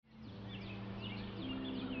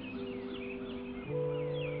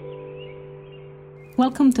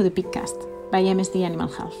Welcome to the Pigcast by MSD Animal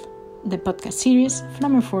Health, the podcast series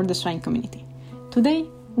from and for the swine community. Today,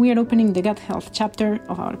 we are opening the gut health chapter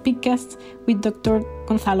of our Pigcast with Dr.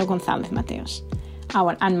 Gonzalo González Mateos.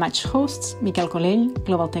 Our unmatched hosts, Miquel Colell,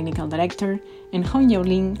 Global Technical Director, and Hongyao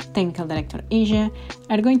Lin, Technical Director Asia,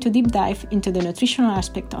 are going to deep dive into the nutritional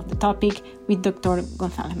aspect of the topic with Dr.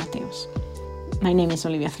 González Mateos. My name is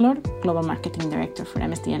Olivia Flor, Global Marketing Director for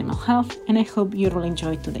MSD Animal Health, and I hope you will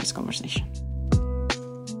enjoy today's conversation.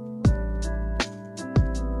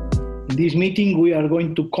 In this meeting, we are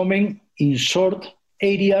going to comment in short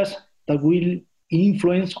areas that will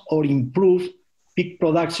influence or improve pig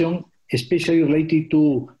production, especially related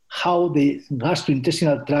to how the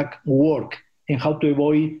gastrointestinal tract work and how to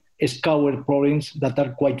avoid scour problems that are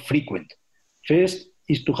quite frequent. First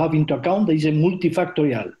is to have into account there is a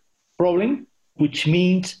multifactorial problem, which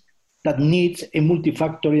means that needs a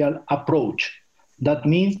multifactorial approach. That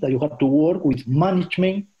means that you have to work with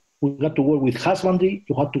management, you have to work with husbandry,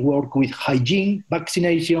 you have to work with hygiene,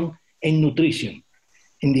 vaccination, and nutrition.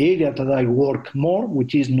 In the area that I work more,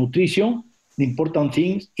 which is nutrition, the important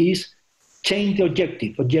thing is change the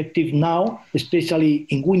objective. Objective now, especially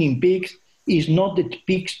in weaning pigs, is not the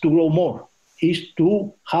pigs to grow more, is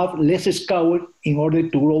to have less scour in order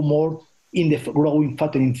to grow more in the growing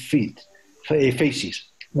fattening phases,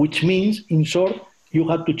 which means, in short, you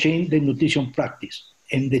have to change the nutrition practice.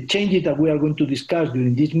 And the changes that we are going to discuss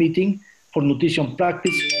during this meeting for nutrition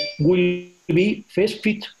practice will be first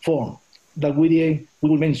fit form that we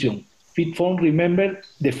will mention. Fit form, remember,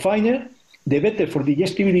 the finer, the better for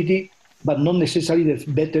digestibility, but not necessarily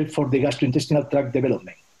the better for the gastrointestinal tract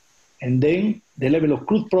development. And then the level of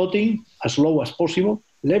crude protein as low as possible,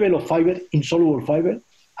 level of fiber, insoluble fiber,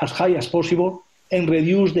 as high as possible, and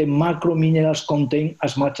reduce the macro minerals content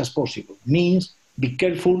as much as possible. Means be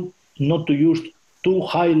careful not to use too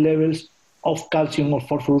high levels of calcium or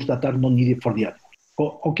phosphorus that are not needed for the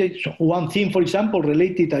animal. Okay, so one thing, for example,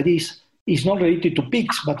 related to this is not related to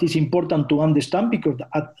pigs, but it's important to understand because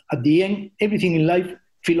at the end, everything in life,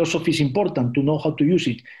 philosophy is important to know how to use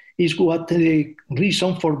it. Is what the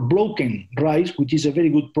reason for broken rice, which is a very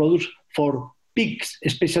good product for pigs,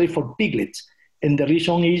 especially for piglets. And the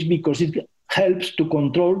reason is because it helps to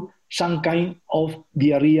control some kind of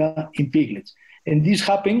diarrhea in piglets. And this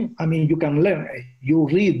happened, I mean, you can learn, you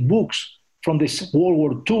read books from the World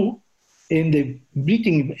War II and the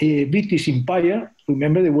British Empire.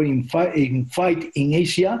 Remember, they were in fight in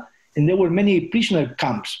Asia, and there were many prisoner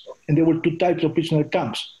camps, and there were two types of prisoner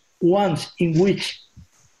camps. Ones in which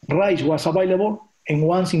rice was available, and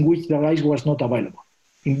ones in which the rice was not available.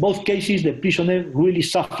 In both cases, the prisoner really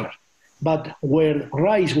suffered. But where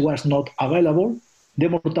rice was not available, the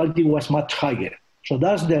mortality was much higher. So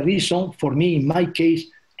that's the reason for me, in my case,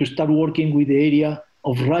 to start working with the area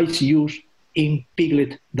of rice use in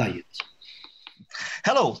piglet diets.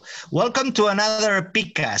 Hello, welcome to another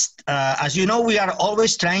Pigcast. As you know, we are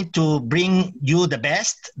always trying to bring you the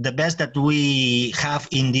best that we have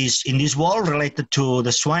in this world related to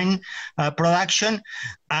the swine production.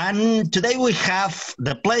 And today we have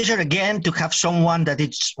the pleasure again to have someone that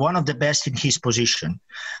is one of the best in his position.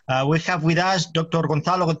 We have with us Dr.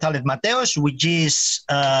 Gonzalo González Mateos, which is,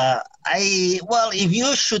 if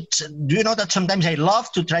you should, do you know that sometimes I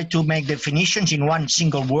love to try to make definitions in one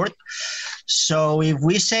single word. So if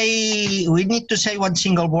we say, we need to say one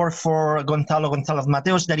single word for Gonzalo González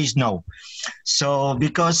Mateos, that is no. So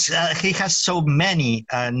because he has so many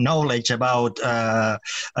knowledge about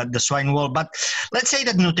the swine world, but let's say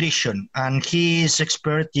that nutrition, and he is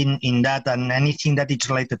expert in that, and anything that is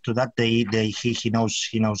related to that, he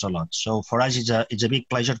knows a lot. So for us, it's a big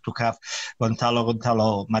pleasure to have Gonzalo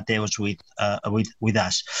Mateos with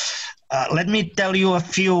us. Let me tell you a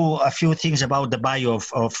few things about the bio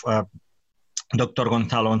of Dr.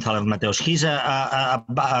 Gonzalo González Mateos. He's a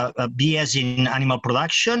BS in animal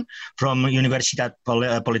production from Universitat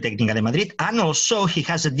Politécnica de Madrid, and also he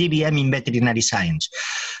has a DBM in veterinary science.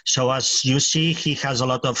 So as you see, he has a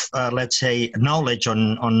lot of, let's say, knowledge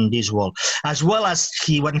on this world. As well as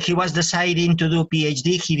when he was deciding to do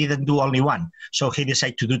PhD, he didn't do only one. So he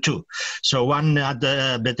decided to do two. So one at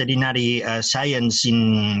the veterinary science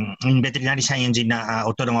in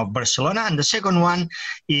Autònoma of Barcelona, and the second one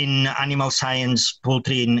in animal science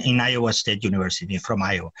poultry in Iowa State University, from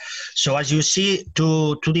Iowa. So as you see,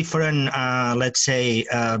 two different, let's say,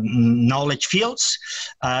 knowledge fields,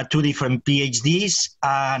 two different PhDs.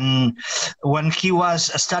 And when he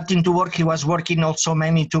was starting to work, he was working also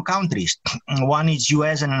mainly in two countries. One is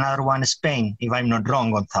US and another one is Spain, if I'm not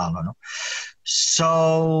wrong, Gonzalo. No?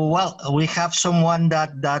 So, well, we have someone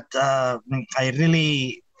that I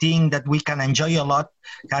really think that we can enjoy a lot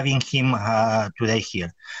having him today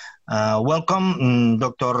here. Welcome,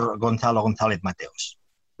 Dr. Gonzalo González Mateos.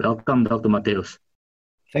 Welcome, Dr. Mateos.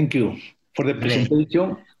 Thank you for the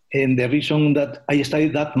presentation. And the reason that I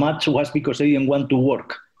studied that much was because I didn't want to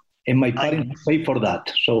work. And my parents paid for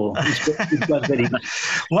that, so it was very good.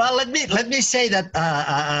 Well, let me say that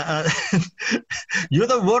you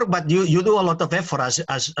don't work, but you do a lot of effort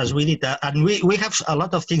as we did, and we have a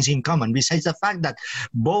lot of things in common. Besides the fact that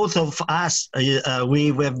both of us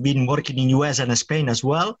we have been working in US and Spain as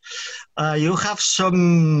well. You have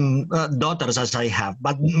some daughters as I have,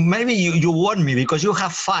 but maybe you won me because you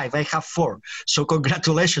have 5, I have 4. So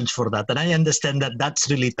congratulations for that, and I understand that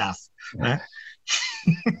that's really tough.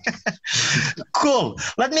 Cool.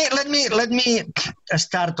 Let me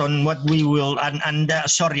start on what we will. And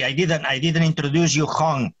sorry, I didn't introduce you,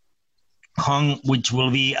 Hong. Hong, which will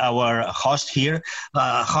be our host here.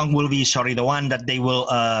 Hong will be the one that they will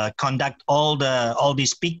conduct all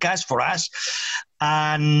these podcasts for us.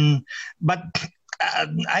 But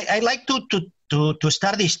I like to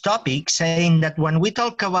start this topic saying that when we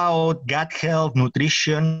talk about gut health,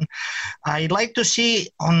 nutrition, I like to see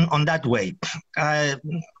on that way.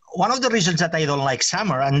 One of the reasons that I don't like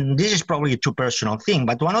summer, and this is probably a too personal thing,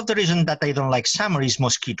 but one of the reasons that I don't like summer is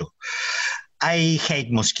mosquito. I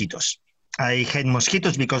hate mosquitoes. I hate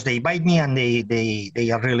mosquitoes because they bite me and they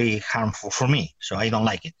are really harmful for me. So I don't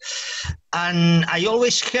like it. And I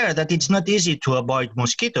always hear that it's not easy to avoid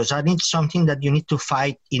mosquitoes, and it's something that you need to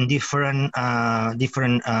fight in different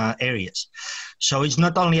areas. So it's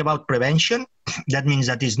not only about prevention. That means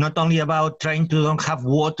that it's not only about trying to don't have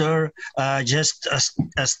water, just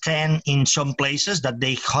stand in some places that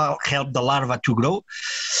they help the larva to grow.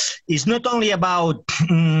 It's not only about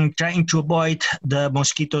trying to avoid the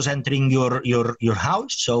mosquitoes entering your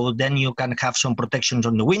house, so then you can have some protections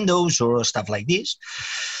on the windows or stuff like this.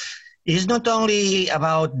 It's not only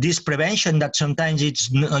about this prevention that sometimes it's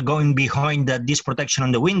going behind this protection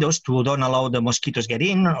on the windows to don't allow the mosquitoes get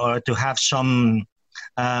in, or to have some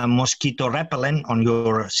mosquito repellent on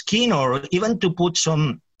your skin, or even to put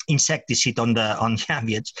some insecticide on the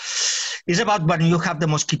ambience. It's about when you have the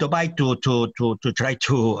mosquito bite to try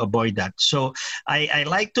to avoid that. So I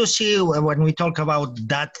like to see when we talk about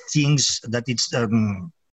that things that it's the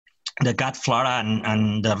gut flora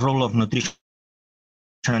and the role of nutrition,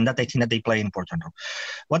 and that I think that they play an important role.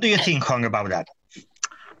 What do you think, Hong, about that?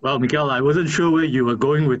 Well, Miguel, I wasn't sure where you were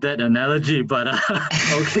going with that analogy, but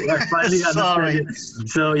okay, I finally understand it.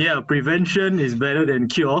 So yeah, prevention is better than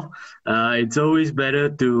cure. It's always better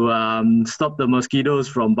to stop the mosquitoes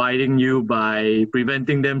from biting you by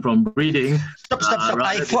preventing them from breeding. Stop.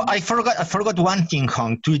 I forgot one thing,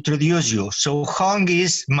 Hong, to introduce you. So Hong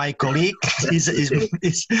is my colleague.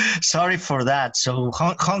 is sorry for that. So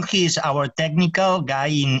Hong is our technical guy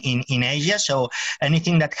in Asia. So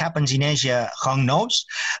anything that happens in Asia, Hong knows.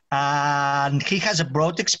 And he has a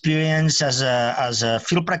broad experience as a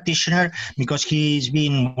field practitioner because he's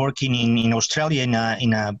been working in Australia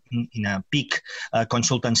in a big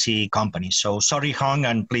consultancy company. So sorry, Hong,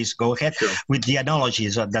 and please go ahead with the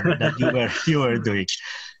analogies that you were doing.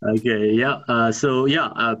 Okay, yeah.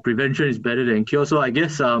 Prevention is better than cure. So I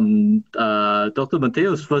guess, Dr.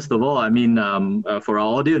 Mateos, first of all, I mean, for our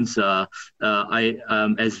audience,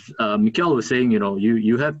 as Mikel was saying,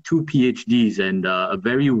 you have 2 PhDs and a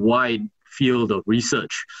very wide field of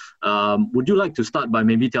research. Would you like to start by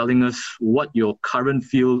maybe telling us what your current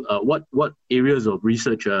field, what areas of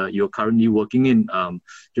research you're currently working in,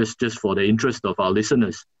 just for the interest of our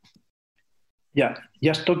listeners? Yeah,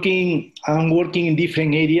 just talking, I'm working in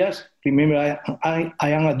different areas. Remember, I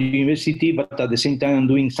am at the university, but at the same time, I'm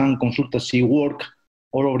doing some consultancy work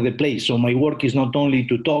all over the place. So my work is not only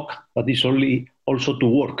to talk, but it's also to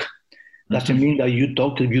work. Doesn't mean that you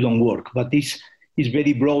talk if you don't work, but it's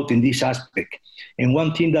very broad in this aspect. And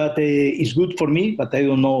one thing that is good for me, but I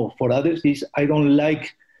don't know for others, is I don't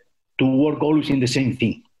like to work always in the same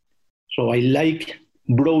thing. So I like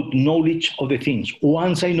broad knowledge of the things.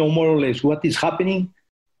 Once I know more or less what is happening,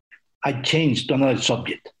 I change to another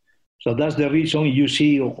subject. So that's the reason you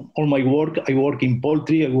see all my work. I work in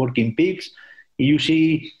poultry, I work in pigs. You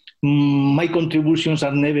see my contributions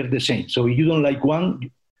are never the same. So if you don't like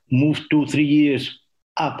one, move 2-3 years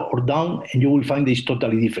up or down, and you will find it's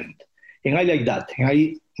totally different. And I like that. And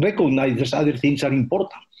I recognize that other things are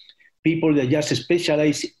important. People that just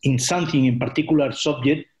specialize in something in particular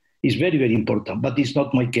subject is very, very important, but it's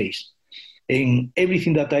not my case. And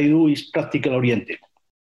everything that I do is practical oriented.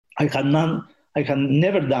 I have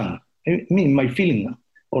never done, my feeling,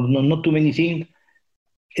 or not too many things,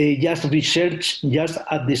 just research just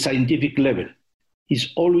at the scientific level.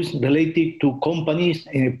 is always related to companies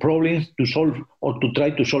and problems to solve or to try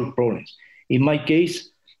to solve problems. In my case,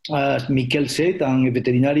 as Miquel said, I'm a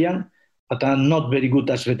veterinarian, but I'm not very good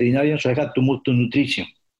as a veterinarian, so I had to move to nutrition.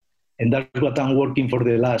 And that's what I'm working for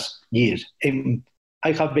the last years. And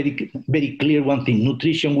I have very, very clear one thing: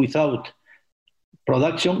 nutrition without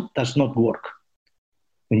production does not work.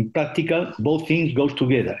 In practical, both things go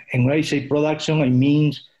together. And when I say production, I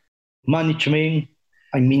mean management,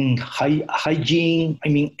 I mean hygiene, I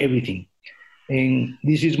mean everything. And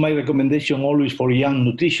this is my recommendation always for young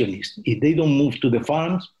nutritionists. If they don't move to the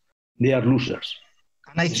farms, they are losers.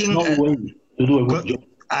 And I think no way to do a good job.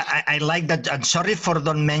 I like that. And sorry for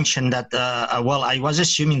don't mention that. Well, I was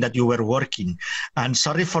assuming that you were working, and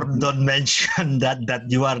sorry for don't mention that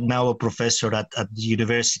you are now a professor at the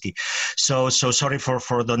university. So sorry for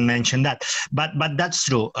don't mention that. But that's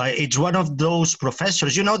true. It's one of those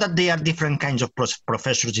professors. You know that there are different kinds of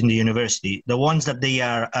professors in the university. The ones that they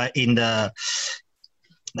are in the,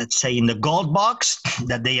 let's say, in the gold box,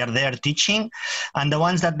 that they are there teaching, and the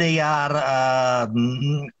ones that they are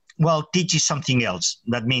teaching something else.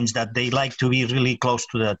 That means that they like to be really close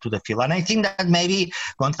to the field. And I think that maybe,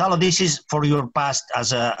 Gonzalo, this is for your past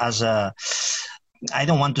as a I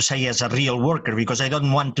don't want to say as a real worker, because I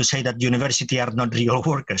don't want to say that university are not real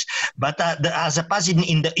workers, but as a past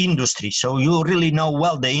in the industry. So you really know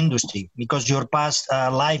well the industry, because your past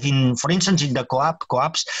life in, for instance, in the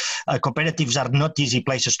co-ops, cooperatives are not easy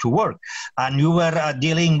places to work. And you were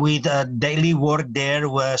dealing with daily work there,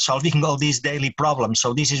 solving all these daily problems.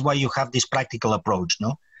 So this is why you have this practical approach,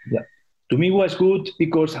 no? Yeah. To me it was good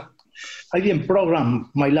because I didn't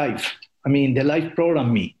program my life. I mean, the life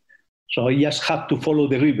programmed me. So I just have to follow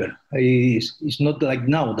the river. It's not like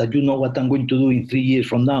now that you know what I'm going to do in 3 years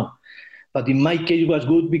from now. But in my case, it was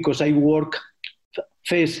good because I work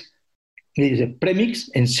first is a premix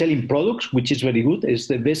and selling products, which is very good. It's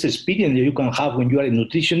the best experience that you can have when you are a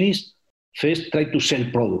nutritionist. First, try to sell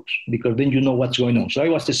products, because then you know what's going on. So I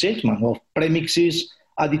was a salesman of premixes,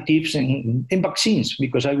 additives, and vaccines,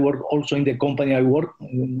 because I work also in the company I work.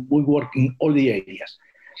 We work in all the areas.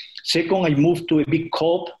 Second, I moved to a big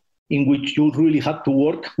co-op in which you really have to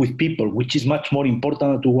work with people, which is much more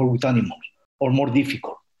important than to work with animals, or more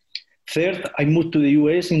difficult. Third, I moved to the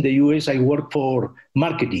US. In the US, I work for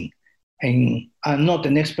marketing. And I'm not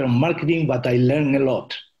an expert on marketing, but I learn a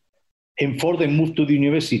lot. And fourth, I moved to the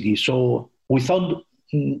university. So without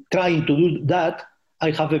trying to do that,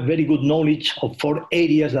 I have a very good knowledge of 4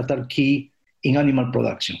 areas that are key in animal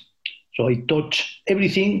production. So I touch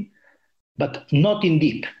everything, but not in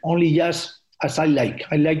deep, only just as I like.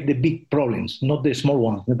 I like the big problems, not the small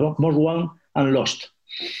ones. The small one, I'm lost.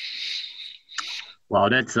 Wow,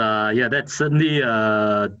 that's certainly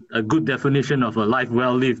a good definition of a life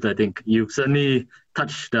well lived. I think you've certainly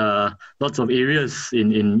touched lots of areas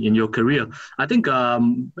in your career. I think,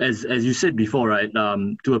 as you said before, right,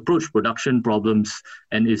 to approach production problems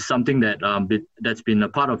and is something that's been a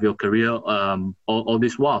part of your career all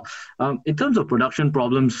this while. In terms of production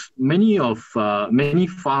problems, many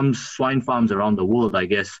farms, swine farms around the world, I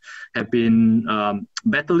guess, have been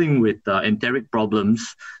battling with enteric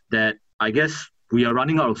problems that I guess we are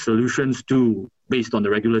running out of solutions to, based on the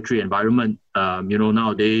regulatory environment,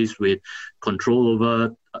 nowadays with control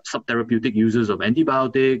over subtherapeutic uses of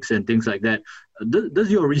antibiotics and things like that.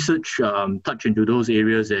 Does your research touch into those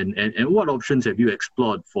areas, and what options have you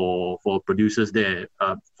explored for producers there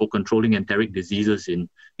for controlling enteric diseases in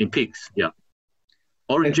pigs,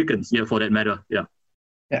 or in chickens, for that matter,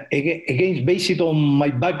 Again, based on my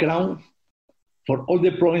background, for all the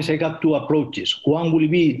problems, I got 2 approaches. One will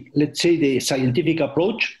be, let's say, the scientific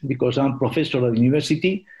approach, because I'm a professor at the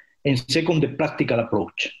university, and second, the practical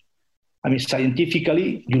approach. I mean,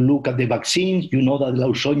 scientifically, you look at the vaccines, you know that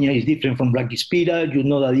Lawsonia is different from Brachyspira, you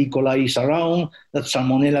know that E. coli is around, that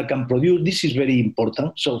Salmonella can produce. This is very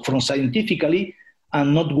important. So from scientifically,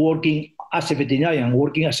 I'm not working as a veterinarian, I'm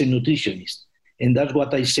working as a nutritionist. And that's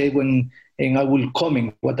what I say and I will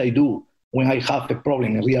comment what I do when I have a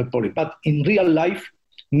problem, a real problem. But in real life,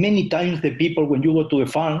 many times the people, when you go to a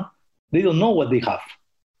farm, they don't know what they have.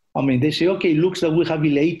 I mean, they say, okay, it looks like we have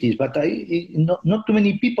ileitis, but not too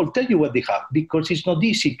many people tell you what they have, because it's not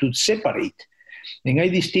easy to separate. And I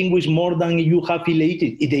distinguish more than you have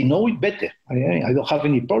ileitis. If they know it, better. I don't have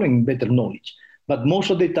any problem in better knowledge. But most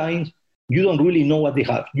of the time, you don't really know what they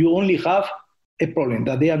have. You only have a problem,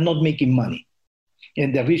 that they are not making money.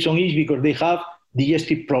 And the reason is because they have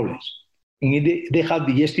digestive problems. And if they have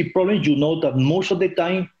digestive problems, you know that most of the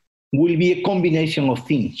time will be a combination of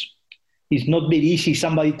things. It's not very easy.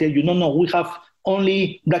 Somebody tell you, no, we have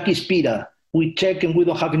only Brachyspira. We check and we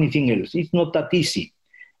don't have anything else. It's not that easy.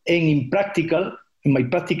 And in practical, in my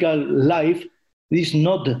practical life, this is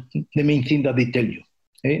not the main thing that they tell you.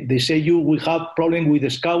 They say you will have problem with the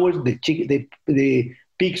scours, the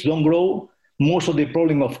pigs don't grow. Most of the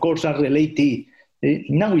problem, of course, are related.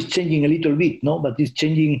 Now it's changing a little bit, no, but it's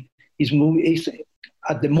changing. It's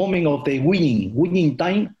at the moment of the weaning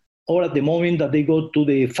time, or at the moment that they go to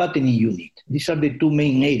the fattening unit. These are the two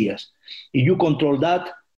main areas. If you control that,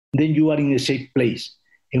 then you are in a safe place.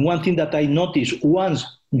 And one thing that I noticed, once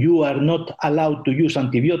you are not allowed to use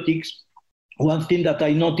antibiotics, one thing that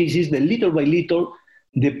I noticed is that little by little,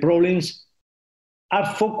 the problems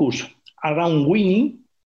are focused around weaning,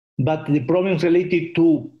 but the problems related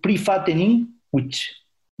to pre-fattening, which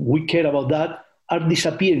we care about that, are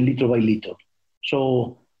disappearing little by little.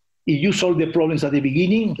 So if you solve the problems at the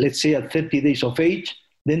beginning, let's say at 30 days of age,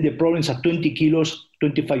 then the problems at 20 kilos,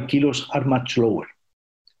 25 kilos are much lower.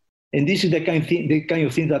 And this is the kind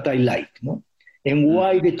of thing that I like. No? And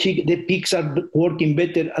why the pigs are working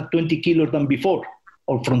better at 20 kilos than before,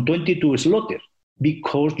 or from 20 to slaughter?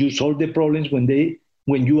 Because you solve the problems when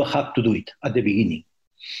you have to do it at the beginning.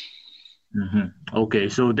 Mm-hmm. Okay,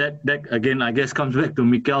 so that again, I guess, comes back to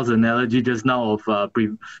Mikel's analogy just now of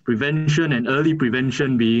prevention and early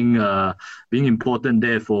prevention being important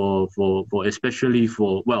there for especially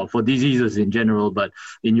for diseases in general, but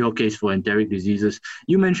in your case for enteric diseases.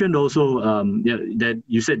 You mentioned also that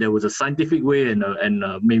you said there was a scientific way and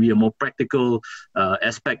maybe a more practical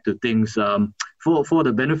aspect to things. For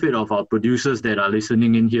the benefit of our producers that are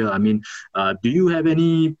listening in here, I mean, do you have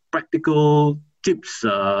any practical tips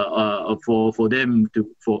for them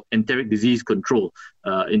for enteric disease control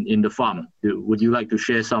in the farm? Would you like to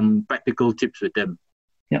share some practical tips with them?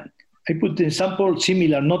 Yeah, I put the example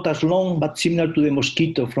similar, not as long, but similar to the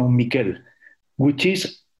mosquito from Mikel, which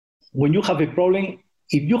is when you have a problem,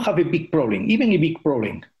 if you have a big problem, even a big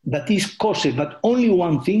problem that is caused by only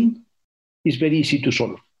one thing, it's very easy to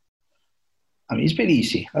solve. I mean, it's very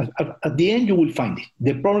easy. At the end, you will find it.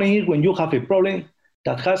 The problem is when you have a problem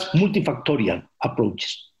that has multifactorial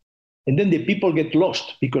approaches. And then the people get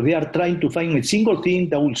lost because they are trying to find a single thing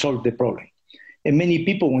that will solve the problem. And many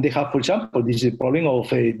people, when they have, for example, this is a problem of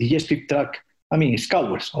digestive tract,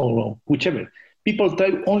 scours or whichever, people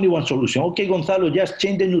try only one solution. Okay, Gonzalo, just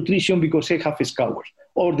change the nutrition because I have scours.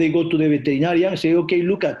 Or they go to the veterinarian and say, okay,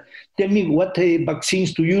 tell me what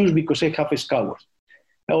vaccines to use because I have scours.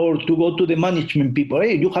 Or to go to the management people,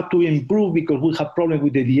 hey, you have to improve because we have problems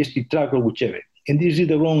with the digestive tract or whichever. And this is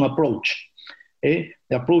the wrong approach. The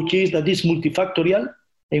approach is that it's multifactorial,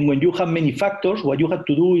 and when you have many factors, what you have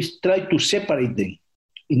to do is try to separate them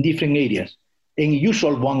in different areas. And if you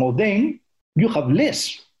solve one of them, you have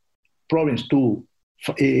less problems to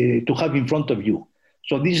have in front of you.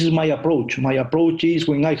 So this is my approach. My approach is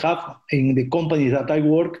when I have, in the companies that I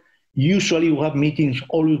work, usually we have meetings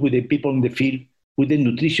always with the people in the field, with the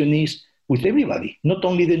nutritionists, with everybody, not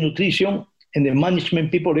only the nutrition and the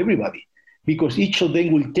management people, everybody, because each of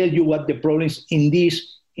them will tell you what the problems in the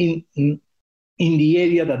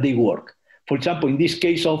area that they work. For example, in this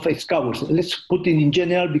case of scours, let's put it in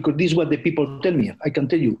general because this is what the people tell me. I can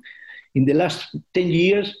tell you, in the last 10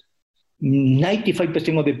 years,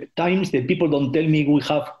 95% of the times the people don't tell me we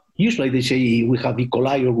have, usually they say we have E.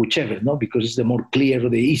 coli or whichever, no? Because it's the more clear,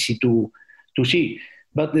 the easy to see.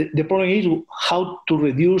 But the problem is how to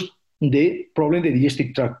reduce the problem, the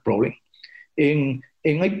digestive tract problem.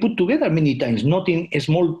 And I put together many times, not in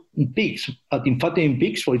small pigs, but in fattening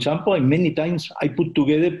pigs, for example, and many times I put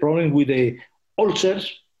together problems with the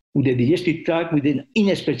ulcers, with the digestive tract, with the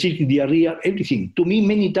inspecific diarrhea, everything. To me,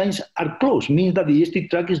 many times are close, means that the digestive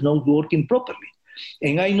tract is not working properly.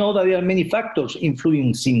 And I know that there are many factors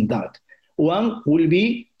influencing that. One will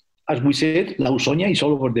be, as we said, Lawsonia is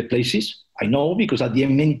all over the places. I know, because at the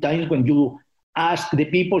end, many times when you ask the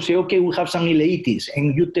people, say, okay, we have some ileitis,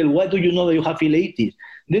 and you tell, why do you know that you have ileitis?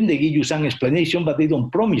 Then they give you some explanation, but they don't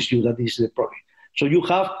promise you that this is the problem. So you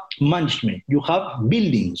have management, you have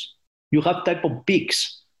buildings, you have type of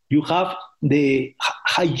pigs, you have the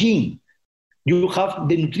hygiene, you have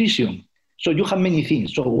the nutrition. So you have many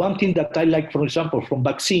things. So one thing that I like, for example, from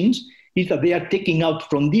vaccines is that they are taking out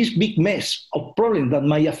from this big mess of problems that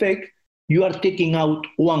might affect, you are taking out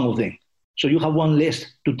one of them. So you have one less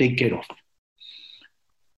to take care of.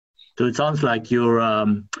 So it sounds like you're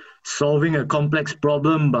solving a complex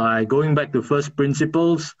problem by going back to first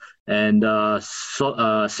principles and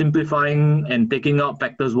simplifying and taking out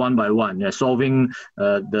factors one by one. You're solving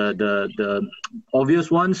the obvious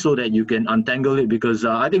ones so that you can untangle it, because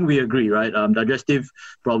I think we agree, right? Digestive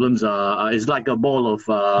problems is like a ball of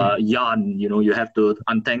yarn. You have to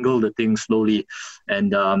untangle the thing slowly.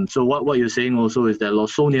 And so what you're saying also is that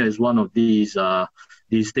Lawsonia is one of these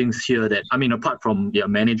these things here that, I mean, apart from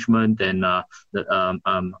management and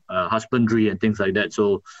husbandry and things like that.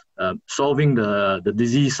 So solving the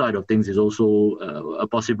disease side of things is also a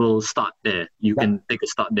possible start there. You can take a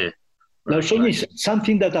start there. Lawsonia is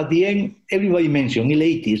something that at the end everybody mentioned,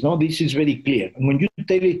 ileitis. No, this is very clear. And when you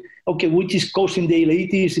tell it, okay, which is causing the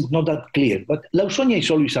ileitis, it's not that clear. But Lawsonia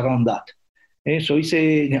is always around that. So it's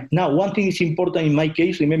now one thing is important in my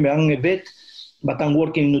case. Remember, I'm a vet, but I'm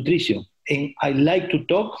working in nutrition, and I like to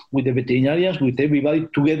talk with the veterinarians, with everybody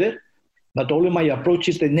together. But always my approach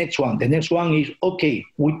is the next one. The next one is, okay,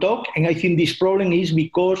 we talk, and I think this problem is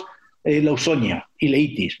because Lawsonia,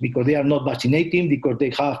 ileitis, because they are not vaccinating, because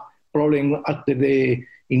they have problem after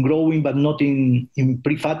in growing, but not in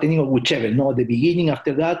pre-fattening or whichever, no, at the beginning,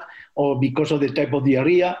 after that, or because of the type of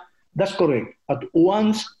diarrhea. That's correct. But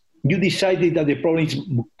once you decided that the problem is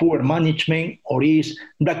poor management or is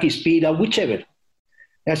Brachyspira, whichever,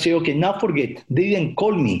 I say, okay, now forget. They didn't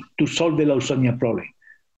call me to solve the Lawsonia problem.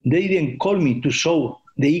 They didn't call me to solve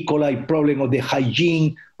the E. coli problem or the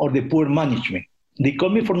hygiene or the poor management. They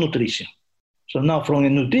called me for nutrition. So now from a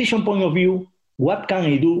nutrition point of view, what can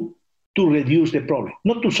I do to reduce the problem?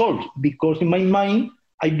 Not to solve, because in my mind,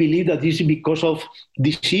 I believe that this is because of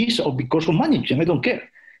disease or because of management. I don't care.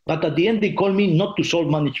 But at the end, they call me not to solve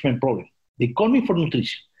management problem. They call me for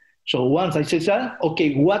nutrition. So once I said that,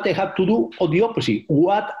 okay, what I have to do, or the opposite,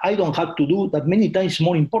 what I don't have to do, that many times is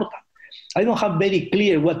more important. I don't have very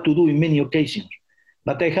clear what to do in many occasions,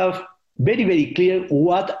 but I have very, very clear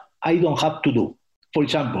what I don't have to do. For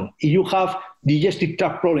example, if you have digestive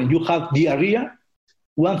tract problem, you have diarrhea,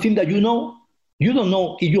 one thing that you don't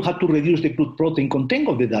know if you have to reduce the crude protein content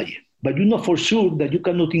of the diet, but you know for sure that you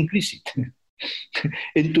cannot increase it.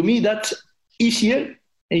 And to me, that's easier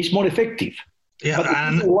and it's more effective. Yeah,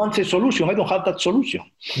 but if you want a solution, I don't have that solution.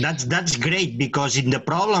 That's great, because in the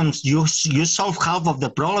problems, you solve half of the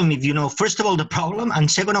problem if you know, first of all, the problem, and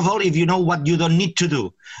second of all, if you know what you don't need to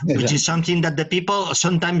do, which is something that the people,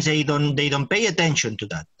 sometimes they don't pay attention to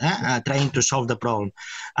that, trying to solve the problem.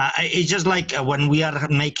 It's just like when we are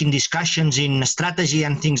making discussions in strategy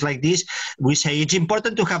and things like this, we say it's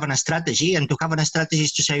important to have a strategy, and to have a strategy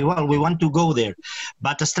is to say, well, we want to go there.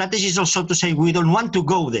 But a strategy is also to say we don't want to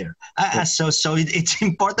go there. So it's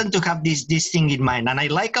important to have this thing in mind, and I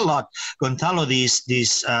like a lot, Gonzalo, this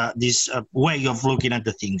way of looking at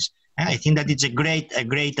the things. I think that it's a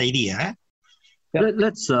great idea. Yeah.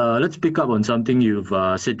 Let's pick up on something you've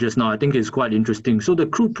said just now. I think it's quite interesting. So the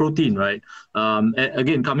crude protein, right?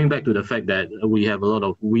 Again, coming back to the fact that we have a lot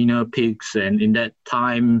of weaner pigs, and in that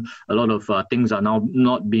time, a lot of things are now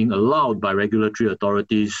not being allowed by regulatory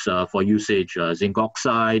authorities for usage. Zinc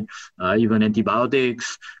oxide, even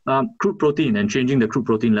antibiotics, crude protein, and changing the crude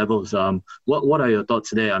protein levels. What are your thoughts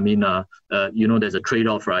there? I mean, there's a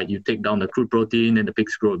trade-off, right? You take down the crude protein, and the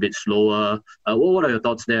pigs grow a bit slower. What are your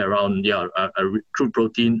thoughts there around crude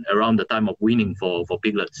protein around the time of weaning for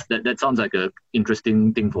piglets? That sounds like an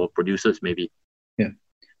interesting thing for producers, maybe. Yeah,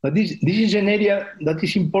 but this is an area that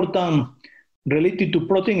is important related to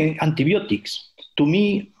protein and antibiotics. To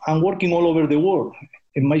me, I'm working all over the world,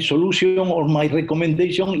 and my solution or my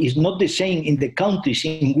recommendation is not the same in the countries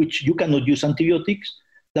in which you cannot use antibiotics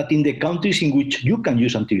that in the countries in which you can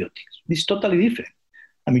use antibiotics. This is totally different.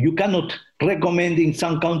 I mean, you cannot recommend in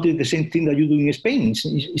some countries the same thing that you do in Spain.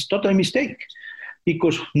 It's totally a mistake,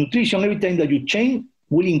 because nutrition, every time that you change,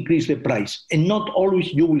 will increase the price, and not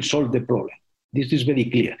always you will solve the problem. This is very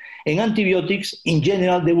clear. And antibiotics, in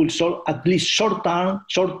general, they will solve, at least short term,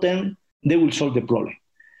 they will solve the problem.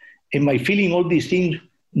 And my feeling, all these things,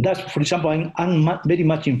 that's, for example, I'm very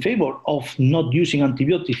much in favor of not using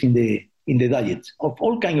antibiotics in the diet of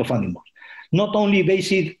all kinds of animals. Not only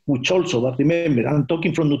basic, which also, but remember, I'm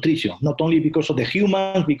talking from nutrition, not only because of the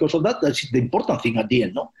humans, because of that's the important thing at the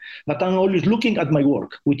end, no? But I'm always looking at my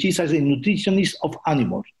work, which is as a nutritionist of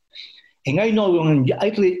animals. And I know when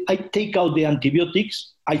I take out the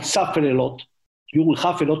antibiotics, I suffer a lot. You will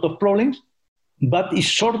have a lot of problems, but it's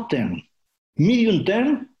short term. Medium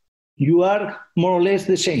term, you are more or less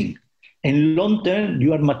the same. And long term,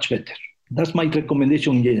 you are much better. That's my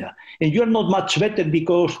recommendation in general. And you are not much better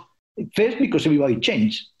because, first, because everybody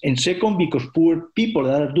changed. And second, because poor people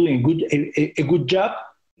that are doing a good job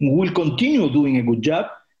will continue doing a good job.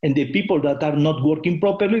 And the people that are not working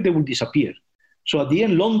properly, they will disappear. So at the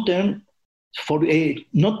end, long term, for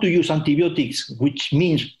not to use antibiotics, which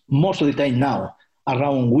means most of the time now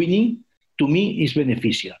around weaning, to me is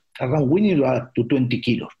beneficial. Around weaning up to 20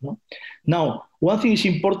 kilos. No? Now, one thing is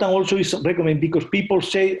important also is recommend, because people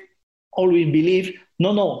say, always believe,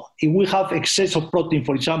 no, if we have excess of protein,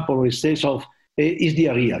 for example, or excess of is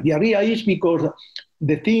diarrhea. Diarrhea is because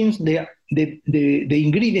the things, the the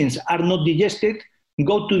ingredients are not digested,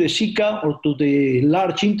 go to the ceca or to the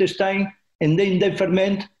large intestine, and then they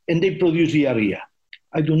ferment and they produce diarrhea.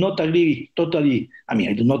 I do not agree totally.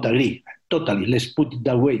 I do not agree totally, let's put it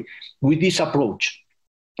that way, with this approach.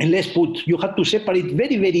 And you have to separate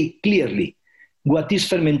very, very clearly what is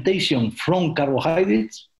fermentation from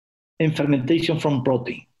carbohydrates and fermentation from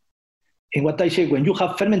protein. And what I say, when you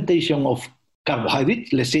have fermentation of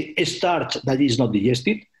carbohydrates, let's say a starch that is not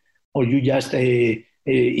digested, or you just in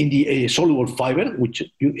the soluble fiber, which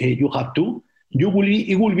you have to,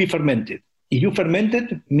 it will be fermented. If you ferment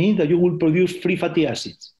it, means that you will produce free fatty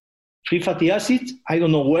acids. Free fatty acids, I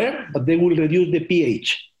don't know where, but they will reduce the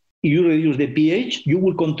pH. If you reduce the pH, you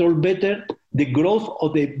will control better the growth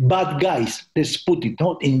of the bad guys, let's put it.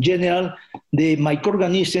 No? In general, the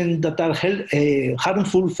microorganisms that are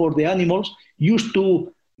harmful for the animals used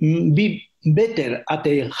to be better at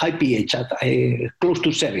a high pH, at close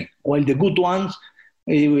to 7, while the good ones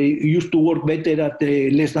used to work better at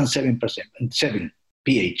less than 7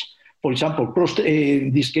 pH. For example,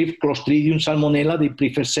 in this case, Clostridium salmonella, they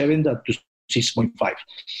prefer 7 to 6.5.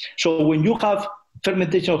 So when you have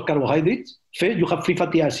fermentation of carbohydrates, first, you have free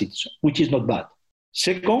fatty acids, which is not bad.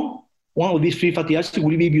 Second, one of these free fatty acids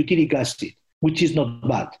will be butyric acid, which is not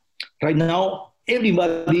bad. Right now,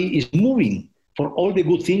 everybody is moving for all the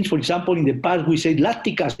good things. For example, in the past, we said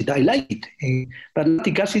lactic acid. I like it. But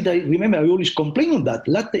lactic acid, I always complain on that.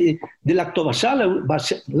 The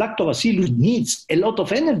lactobacillus needs a lot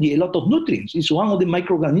of energy, a lot of nutrients. It's one of the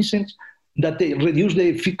microorganisms that they reduce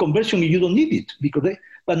the feed conversion if you don't need it.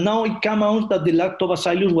 But now it comes out that the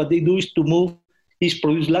lactobacillus, what they do is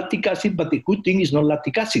produce lactic acid, but the good thing is not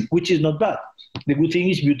lactic acid, which is not bad. The good thing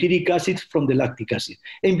is butyric acid from the lactic acid.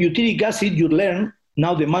 And butyric acid, you learn,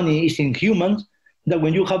 now the money is in humans, that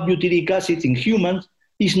when you have butyric acid in humans,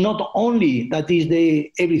 it's not only that is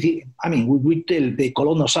everything. We tell the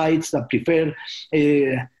colonocytes that prefer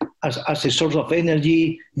as a source of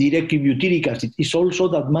energy directly butyric acid. It's also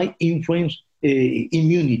that might influence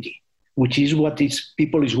immunity, which is what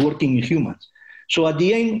people is working in humans. So at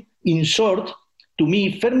the end, in short, to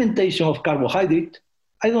me, fermentation of carbohydrate,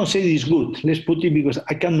 I don't say it's good. Let's put it, because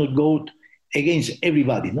I cannot go against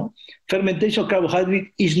everybody. No, fermentation of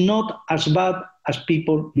carbohydrate is not as bad as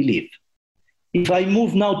people believe. If I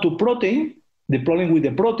move now to protein, the problem with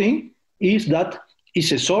the protein is that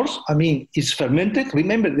it's a source. It's fermented.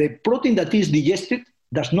 Remember, the protein that is digested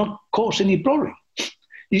does not cause any problem.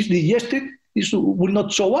 It's digested, it will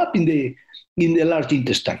not show up in the large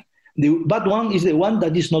intestine. The bad one is the one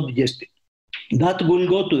that is not digested. That will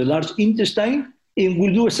go to the large intestine and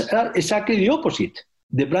will do exactly the opposite.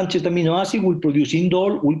 The branched amino acid will produce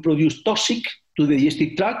indole, will produce toxic to the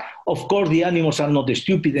digestive tract. Of course, the animals are not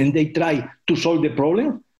stupid and they try to solve the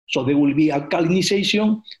problem. So there will be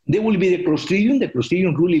alkalinization. There will be the Clostridium. The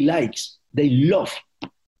Clostridium really likes, they love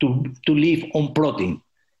to live on protein.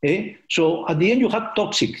 So at the end, you have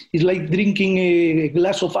toxic. It's like drinking a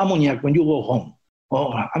glass of ammonia when you go home.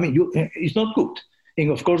 It's not good.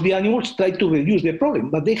 And of course, the animals try to reduce the problem,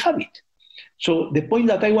 but they have it. So the point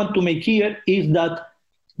that I want to make here is that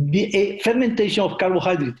the fermentation of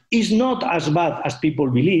carbohydrate is not as bad as people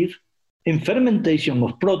believe, and fermentation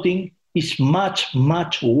of protein is much,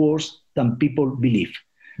 much worse than people believe.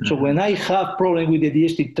 Mm-hmm. So when I have problem with the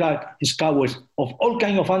digestive tract scours of all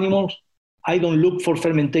kinds of animals, I don't look for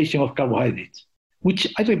fermentation of carbohydrates, which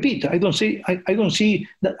I repeat, I don't say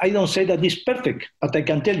that it's perfect, but I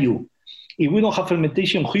can tell you, if we don't have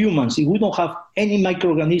fermentation humans, if we don't have any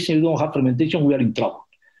microorganism, we don't have fermentation, we are in trouble.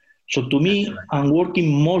 So to me, I'm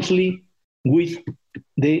working mostly with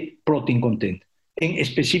the protein content, and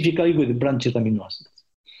specifically with the branched amino acids.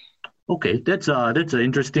 Okay, that's an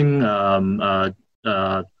interesting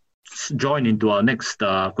join into our next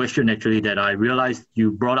question, actually, that I realized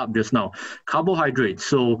you brought up just now. Carbohydrates.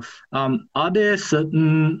 So are there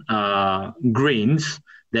certain grains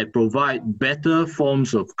that provide better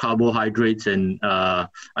forms of carbohydrates and I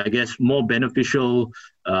guess more beneficial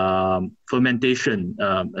fermentation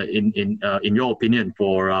in your opinion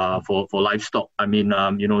for livestock?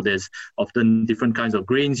 There's often different kinds of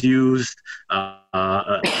grains used.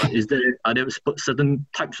 Are there certain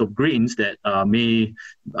types of grains that may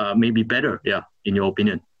be better? Yeah, in your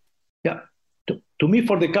opinion. Yeah, to me,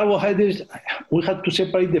 for the carbohydrates, we have to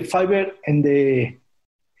separate the fiber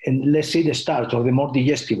and let's say the starch, or the more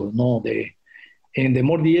digestible. And the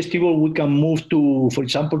more digestible, we can move to, for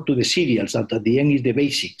example, to the cereals, that at the end is the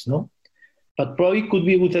basics, no? But probably could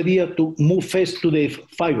be a good idea to move first to the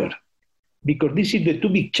fiber, because this is the two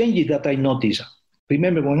big changes that I noticed.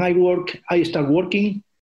 Remember, when I start working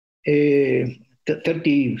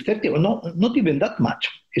 30, not even that much,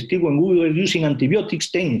 still when we were using antibiotics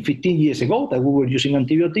 10, 15 years ago, that we were using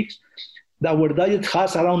antibiotics, our diet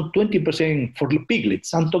has around 20% for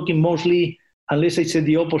piglets. I'm talking mostly, unless I said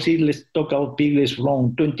the opposite, let's talk about piglets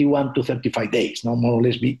from 21 to 35 days, no more or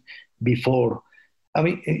less before. I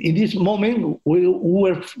mean, in this moment, we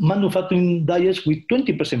were manufacturing diets with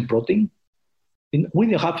 20% protein. We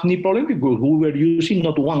didn't have any problem because we were using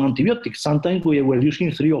not one antibiotic. Sometimes we were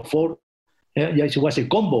using 3 or 4. It was a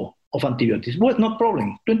combo of antibiotics. It was not a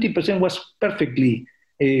problem. 20% was perfectly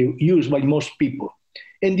used by most people.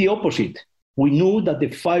 And the opposite, we knew that the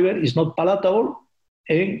fiber is not palatable,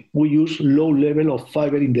 and we use low level of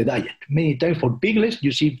fiber in the diet. Many times for piglets,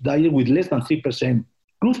 you see diet with less than 3%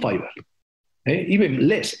 crude fiber, even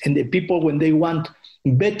less. And the people, when they want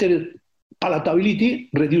better palatability,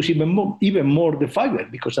 reduce even more the fiber,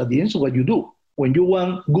 because at the end, what you do, when you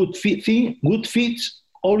want good feeds,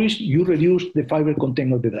 always you reduce the fiber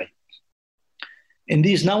content of the diet. And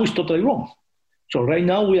this now is totally wrong. So right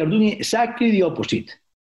now we are doing exactly the opposite.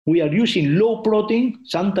 We are using low protein.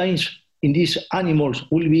 Sometimes in these animals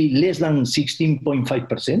will be less than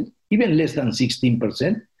 16.5%, even less than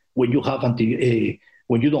 16% when you have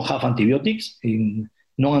when you don't have antibiotics in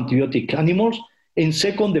non-antibiotic animals. And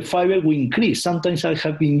second, the fiber will increase. Sometimes I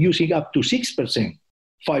have been using up to 6%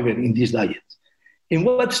 fiber in this diet. And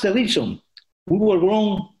what's the reason? We were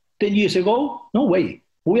wrong 10 years ago? No way.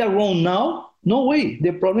 We are wrong now? No way.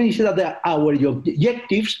 The problem is that our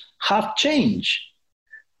objectives have changed.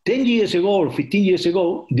 10 years ago or 15 years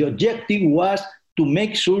ago, the objective was to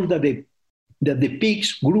make sure that the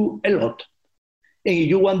pigs grew a lot. And if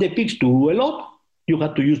you want the pigs to grow a lot, you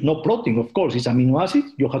have to use no protein, of course, it's amino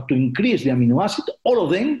acids. You have to increase the amino acid, all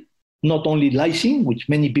of them, not only lysine, which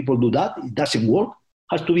many people do that, it doesn't work.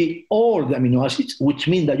 Has to be all the amino acids, which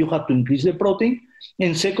means that you have to increase the protein.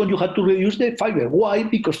 And second, you have to reduce the fiber. Why?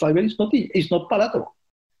 Because fiber is not palatable.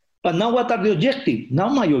 But now what are the objectives? Now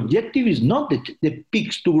my objective is not the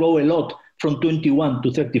pigs to grow a lot from 21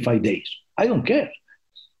 to 35 days. I don't care.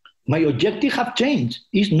 My objective have changed.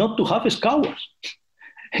 It's not to have scours.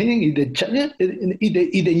 If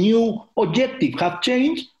the new objective have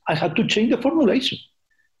changed, I have to change the formulation.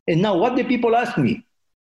 And now what the people ask me,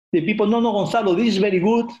 the people, no, Gonzalo, this is very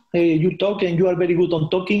good. You talk and you are very good on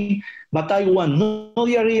talking, but I want no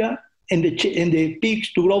diarrhea and the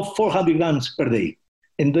pigs to grow 400 grams per day.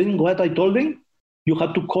 And then what I told them, you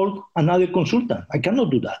have to call another consultant. I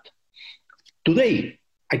cannot do that. Today,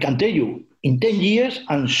 I can tell you, in 10 years,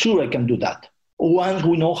 I'm sure I can do that. Once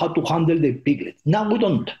we know how to handle the piglet. Now we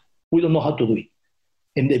don't know how to do it.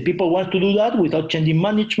 And the people want to do that without changing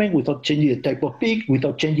management, without changing the type of pig,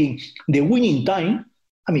 without changing the weaning time.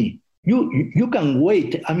 I mean, you can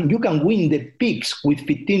wait. I mean, you can wean the pigs with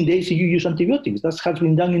 15 days if you use antibiotics. That has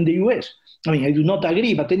been done in the US. I mean, I do not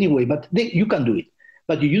agree, but anyway, you can do it.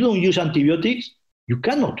 But if you don't use antibiotics, you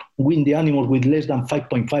cannot wean the animals with less than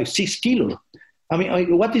 5.5, 6 kilos. I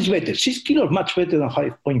mean, what is better? 6 kilos much better than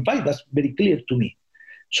 5.5. That's very clear to me.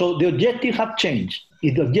 So the objective have changed.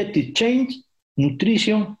 If the objective changed,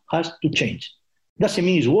 nutrition has to change. Doesn't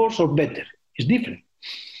mean it's worse or better. It's different.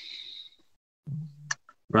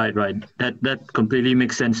 Right. That completely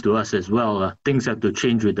makes sense to us as well. Things have to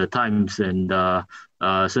change with the times, and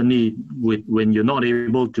certainly when you're not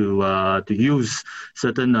able to use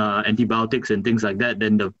certain antibiotics and things like that,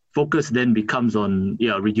 then the focus then becomes on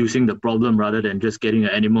reducing the problem rather than just getting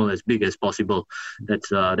an animal as big as possible.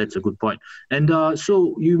 That's a good point. And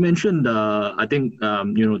so you mentioned, I think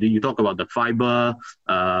you talk about the fiber,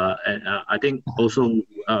 and I think also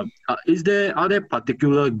are there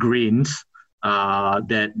particular grains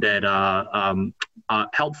that are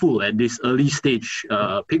helpful at this early stage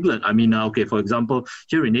piglet? I mean, for example,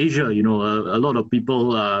 here in Asia, a lot of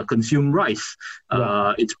people consume rice.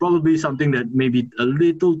 It's probably something that may be a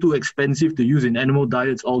little too expensive to use in animal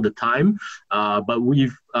diets all the time. But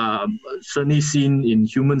we've certainly seen in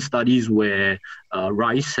human studies where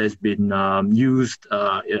rice has been used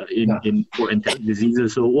for enteric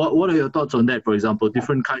diseases. So what are your thoughts on that? For example,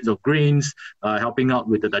 different kinds of grains helping out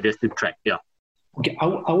with the digestive tract. Yeah. Okay,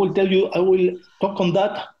 I will tell you, I will talk on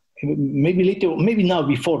that maybe later, maybe now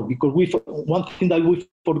before, because one thing that we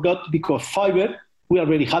forgot, because fiber, we are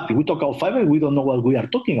very happy. We talk about fiber, we don't know what we are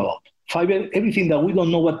talking about. Fiber, everything that we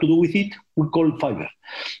don't know what to do with it, we call fiber.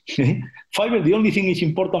 Fiber, the only thing is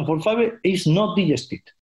important for fiber is not digested,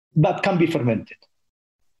 but can be fermented.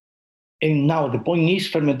 And now the point is,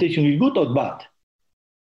 fermentation is good or bad?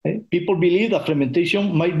 People believe that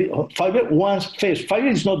fermentation might be fiber. Fiber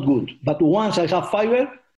is not good, but once I have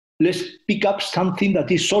fiber, let's pick up something that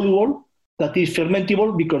is soluble, that is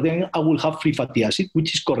fermentable, because then I will have free fatty acid,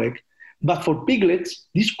 which is correct. But for piglets,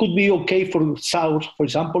 this could be okay for sows, for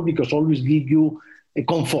example, because always give you a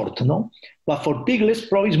comfort, no? But for piglets,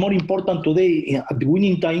 probably it's more important today at the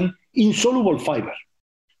weaning time, insoluble fiber.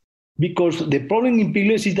 Because the problem in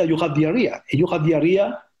piglets is that you have diarrhea. And you have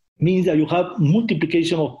diarrhea means that you have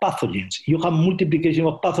multiplication of pathogens. You have multiplication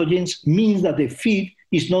of pathogens means that the feed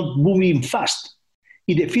is not moving fast.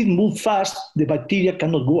 If the feed moves fast, the bacteria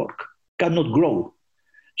cannot work, cannot grow.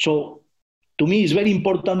 So to me, it's very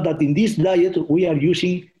important that in this diet, we are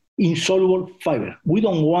using insoluble fiber. We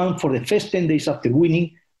don't want, for the first 10 days after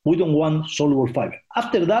weaning, we don't want soluble fiber.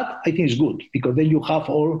 After that, I think it's good, because then you have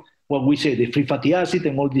all what we say, the free fatty acid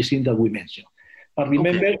and all these things that we mentioned. But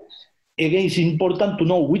remember, again, it's important to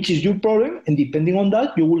know which is your problem, and depending on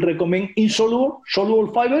that, you will recommend insoluble,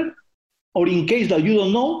 soluble fiber, or in case that you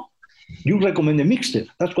don't know, you recommend a mixture.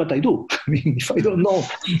 That's what I do. I mean, if I don't know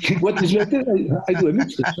what is better, I do a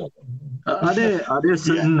mixture. Are there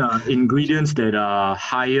certain ingredients that are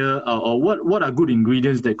higher, or what are good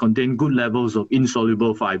ingredients that contain good levels of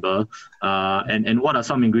insoluble fiber, and what are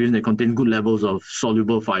some ingredients that contain good levels of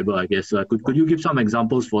soluble fiber? I guess could you give some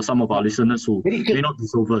examples for some of our listeners who may not be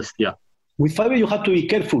so versed? Yeah. With fiber, you have to be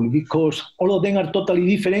careful because all of them are totally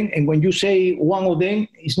different. And when you say one of them,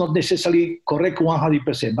 it's not necessarily correct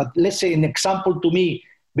 100%. But let's say an example to me,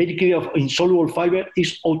 very clear of insoluble fiber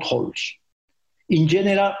is oat hulls. In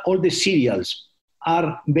general, all the cereals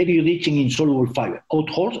are very rich in insoluble fiber. Oat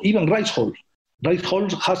hulls, even rice hulls. Rice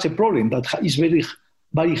hulls has a problem that is very,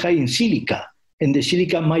 very high in silica. And the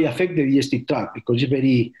silica might affect the digestive tract because it's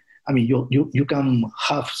very... I mean, you can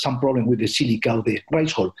have some problem with the silica of the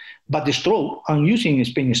rice hull. But the straw, I'm using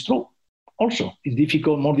Spain straw also. It's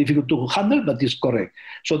difficult, more difficult to handle, but it's correct.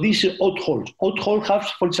 So this is oat hulls. Oat hull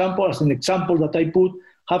has, for example, as an example that I put,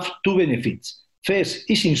 have two benefits. First,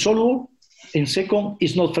 it's insoluble, and second,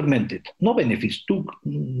 it's not fermented. No benefits,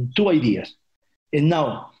 two ideas. And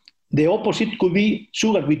now, the opposite could be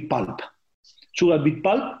sugar beet pulp. Sugar beet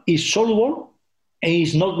pulp is soluble, and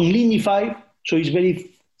it's not lignified, so it's very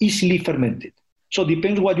easily fermented. So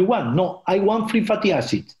depends what you want. No, I want free fatty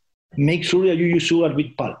acid. Make sure that you use sugar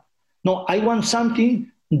beet pulp. No, I want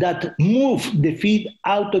something that moves the feed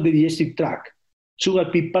out of the digestive tract. Sugar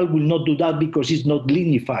beet pulp will not do that because it's not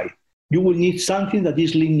lignified. You will need something that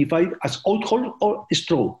is lignified as oat hull or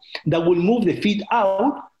straw that will move the feed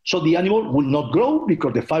out so the animal will not grow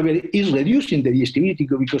because the fiber is reducing the digestibility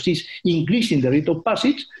because it's increasing the rate of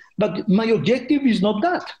passage. But my objective is not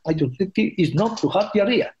that. My objective is not to have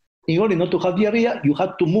diarrhea. In order not to have diarrhea, you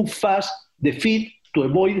have to move fast the feed to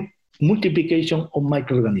avoid multiplication of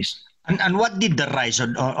microorganisms. And what did the rice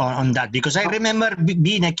on that? Because I remember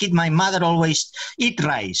being a kid, my mother always eat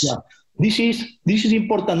rice. Yeah. This is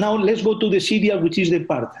important. Now let's go to the cereal, which is the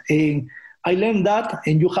part. And I learned that,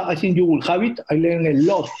 and I think you will have it. I learned a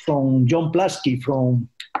lot from John Plasky from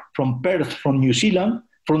Perth, from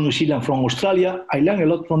Australia. I learned a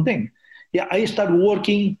lot from them. Yeah, I started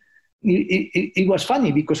working. It was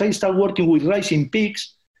funny because I started working with rice in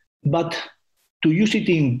pigs, but to use it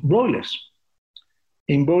in broilers.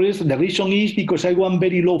 In broilers, the reason is because I want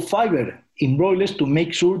very low fiber in broilers to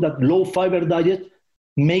make sure that low fiber diet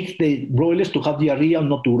makes the broilers to have diarrhea and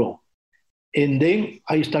not to grow. And then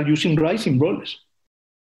I start using rice in broilers.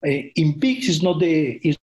 In pigs, it's not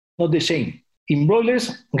the same. In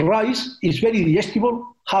broilers, rice is very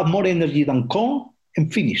digestible, have more energy than corn,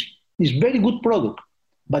 and finished. It's very good product.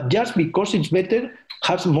 But just because it's better,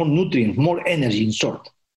 has more nutrients, more energy in short.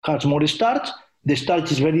 Has more starch. The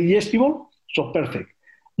starch is very digestible, so perfect.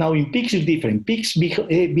 Now in pigs it's different. Pigs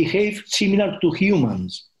behave similar to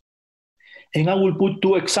humans. And I will put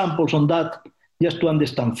two examples on that just to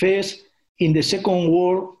understand. First, in the Second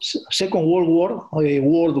World War,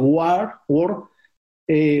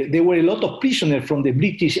 there were a lot of prisoners from the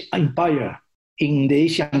British Empire in the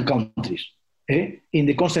Asian countries, in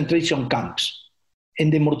the concentration camps.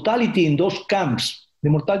 And the mortality in those camps, the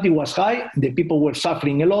mortality was high, the people were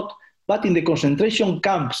suffering a lot, but in the concentration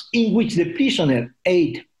camps in which the prisoner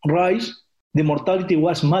ate rice, the mortality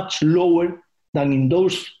was much lower than in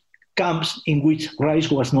those camps in which rice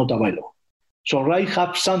was not available. So rice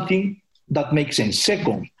has something that makes sense.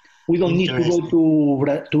 Second, we don't need to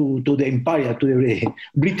go to the empire, to the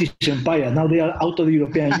British Empire. Now they are out of the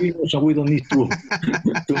European Union, so we don't need to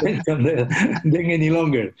mention them any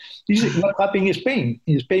longer. This is what happened in Spain.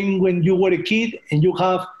 In Spain, when you were a kid and you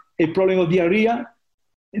have a problem of diarrhea,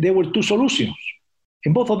 there were two solutions,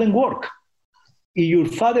 and both of them work. If your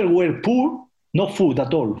father were poor, no food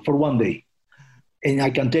at all for one day, and I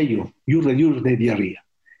can tell you, you reduce the diarrhea.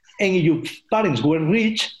 And if your parents were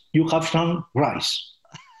rich, you have some rice.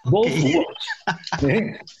 Both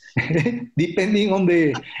works, depending on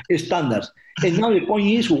the standards. And now the point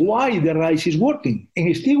is why the rice is working.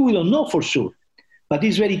 And still we don't know for sure. But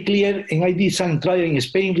it's very clear, and I did some trial in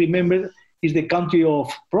Spain, remember, is the country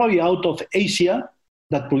of, probably out of Asia,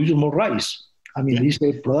 that produces more rice. I mean,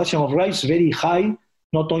 the production of rice very high,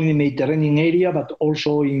 not only in the Mediterranean area, but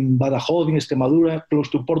also in Badajoz, in Extremadura, close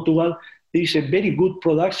to Portugal. There is a very good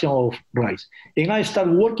production of rice. And I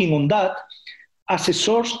started working on that as a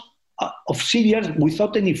source of cereals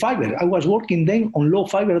without any fiber. I was working then on low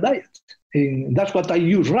fiber diet. And that's what I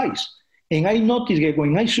use, rice. And I noticed that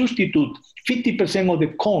when I substitute 50% of the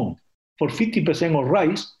corn for 50% of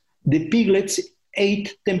rice, the piglets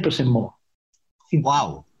ate 10% more.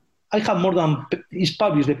 Wow. I have more than, it's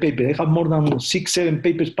published the paper, I have more than 6-7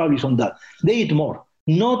 papers published on that. They eat more,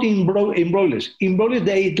 not in broilers. In broilers,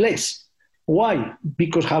 they eat less. Why?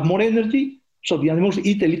 Because have more energy, so the animals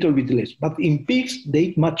eat a little bit less. But in pigs, they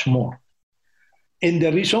eat much more. And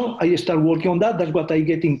the reason I start working on that, that's what I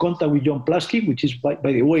get in contact with John Plasky, which is, by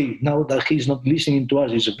the way, now that he's not listening to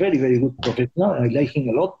us, he's a very, very good professional. I like him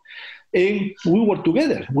a lot. And we were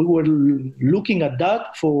together. We were looking at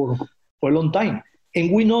that for a long time.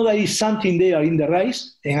 And we know there is something there in the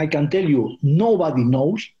rice, and I can tell you, nobody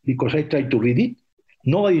knows, because I tried to read it.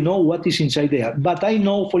 Nobody knows what is inside there. But I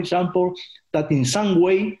know, for example, that in some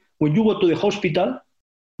way, when you go to the hospital,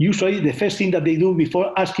 usually the first thing that they do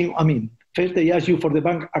before asking, first they ask you for the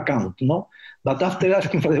bank account, no? But after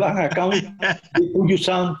asking for the bank account, they put you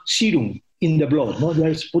some serum in the blood, no?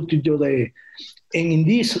 They just put and in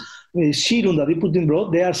this serum that they put in the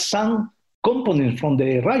blood, there are some components from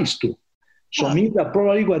the rice too. So means that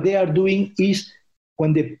probably what they are doing is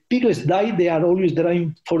when the piglets die, they are always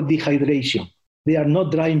dying for dehydration. They are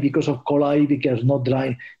not dying because of coli, because not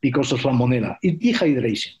dying because of salmonella. It's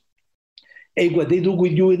dehydration. And what they do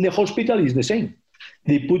with you in the hospital is the same.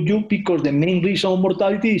 They put you because the main reason of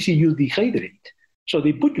mortality is you dehydrate. So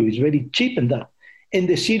they put you, it's very cheap and that. And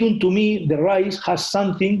the serum, to me, the rice has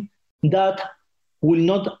something that will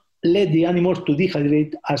not let the animals to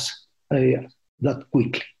dehydrate as that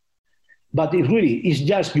quickly. But it really is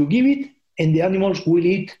just you give it and the animals will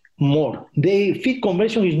eat more. The feed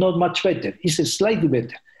conversion is not much better. It's slightly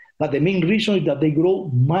better. But the main reason is that they grow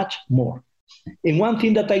much more. And one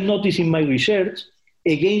thing that I noticed in my research,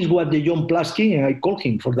 against what the John Plasky, and I called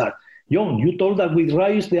him for that. John, you told that with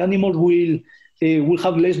rice, the animals will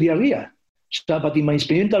have less diarrhea. So, but in my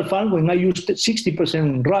experimental farm, when I used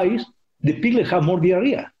 60% rice, the piglets have more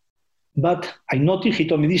diarrhea. But I noticed, he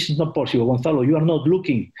told me, this is not possible, Gonzalo, you are not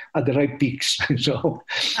looking at the right pigs. so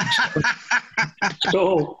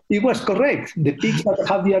it was correct. The pigs that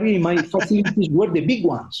have diarrhea in my facilities were the big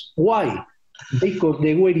ones. Why? Because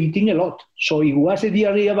they were eating a lot. So it was a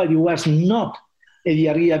diarrhea, but it was not a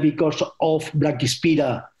diarrhea because of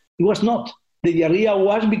Brachyspira. It was not. The diarrhea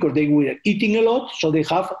was because they were eating a lot, so they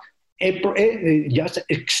have just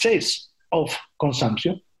excess of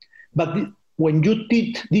consumption. But when you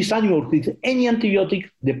treat these animals with any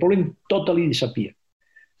antibiotic, the problem totally disappears.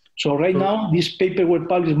 So right now, this paper was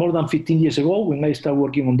published more than 15 years ago when I started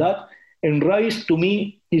working on that. And rice, to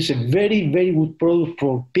me, is a very, very good product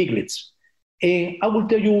for piglets. And I will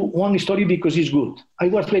tell you one story because it's good. I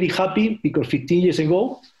was very happy because 15 years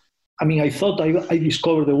ago, I thought I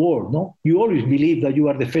discovered the world, no? You always believe that you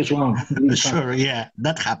are the first one. Sure, yeah,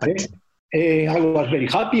 that happened. I was very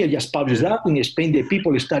happy. I just published that. In Spain, the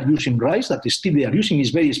people start using rice that still they are using.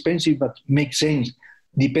 It's very expensive, but makes sense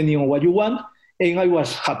depending on what you want. And I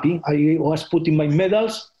was happy. I was putting my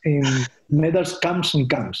medals, and medals comes and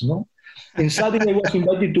comes, no? And suddenly I was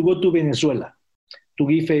invited to go to Venezuela to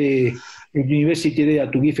give a university there,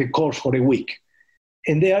 to give a course for a week.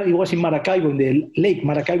 And there it was in Maracaibo, in the Lake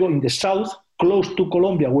Maracaibo in the south, close to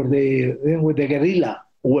Colombia, where the guerrilla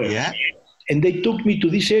were. Yeah. And they took me to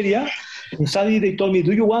this area, and suddenly they told me,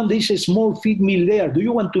 do you want this small feed mill there? Do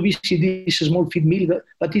you want to visit this small feed mill?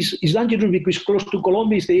 But it's dangerous because close to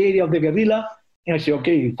Colombia is the area of the guerrilla. And I said,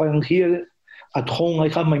 okay, if I'm here at home, I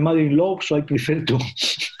have my mother-in-law, so I prefer to with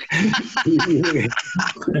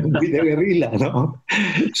the guerrilla, no?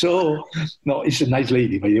 So, no, it's a nice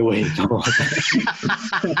lady, by the way. No?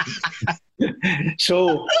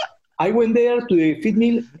 So I went there to the feed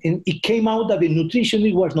mill, and it came out that the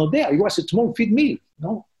nutritionist was not there. It was a small feed mill,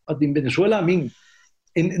 no? But in Venezuela, and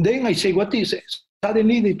then I say, what is it?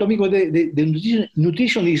 Suddenly they told me, well, the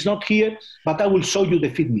nutrition is not here, but I will show you the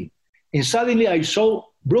feed mill. And suddenly I saw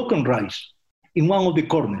broken rice in one of the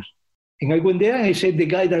corners. And I went there and I said, the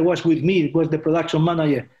guy that was with me, was the production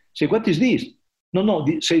manager, said, what is this? No,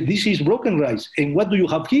 say, this is broken rice. And what do you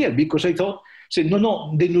have here? Because I thought, said,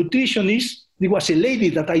 no, the nutritionist, there was a lady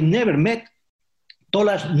that I never met, told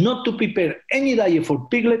us not to prepare any diet for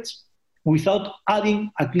piglets without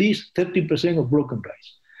adding at least 30% of broken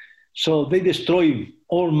rice. So they destroyed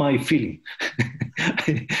all my feeling.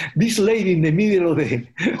 This lady in the middle of the...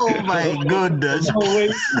 Oh my goodness.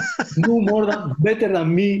 knew better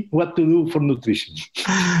than me what to do for nutrition.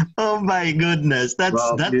 Oh my goodness.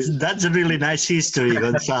 That's a really nice history,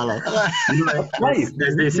 Gonzalo.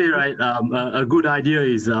 As they say, right, a good idea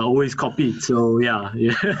is always copied. So yeah.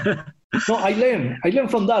 No, I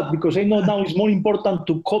learned from that, because I know now it's more important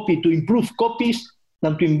to copy, to improve copies,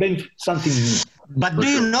 than to invent something new. But do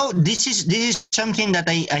you know, this is something that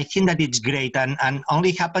I think that it's great, and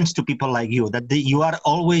only happens to people like you, that you are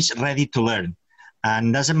always ready to learn.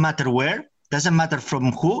 And doesn't matter where, doesn't matter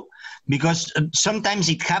from who, because sometimes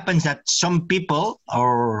it happens that some people,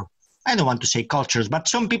 or I don't want to say cultures, but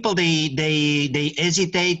some people, they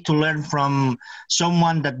hesitate to learn from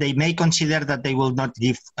someone that they may consider that they will not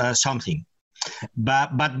give something.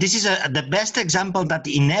 But this is the best example that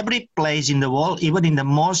in every place in the world, even in the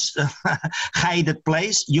most hidden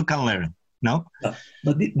place, you can learn. No?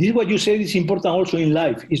 But this is what you said is important also in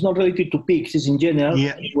life. It's not related to pigs, it's in general.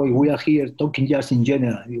 Yeah. We are here talking just in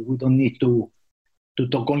general. We don't need to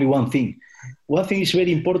talk only one thing. One thing is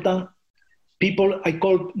very important. People I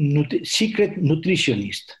call secret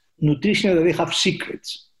nutritionists. Nutritionists, they have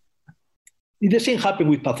secrets. The same happens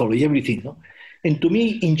with pathology, everything. No? And to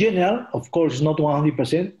me, in general, of course, not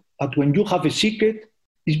 100%, but when you have a secret,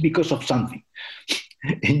 it's because of something.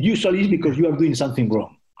 And usually it's because you are doing something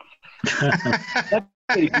wrong. That's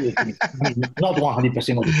very clear to me. I mean, not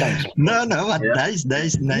 100% of the time. So. No, but nice.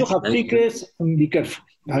 You have secrets, and be careful.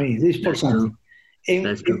 I mean, this is for something. And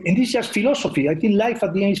this is just philosophy. I think life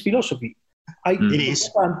at the end is philosophy.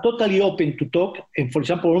 I'm totally open to talk. And for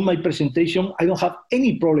example, on my presentation, I don't have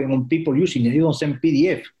any problem on people using it. I don't send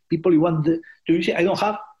PDF. People want to use it. I don't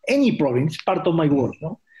have any problem. It's part of my work.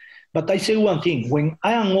 No? But I say one thing. When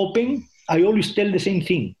I am open, I always tell the same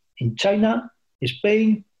thing. In China,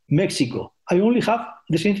 Spain, Mexico, I only have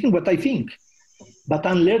the same thing, what I think. But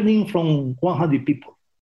I'm learning from 100 people.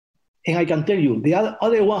 And I can tell you, the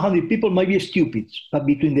other 100 people might be stupid. But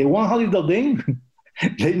between the 100 of them,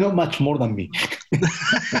 they know much more than me.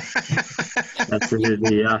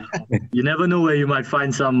 Absolutely, yeah. You never know where you might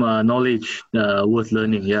find some knowledge worth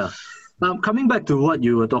learning, yeah. Coming back to what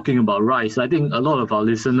you were talking about rice, I think a lot of our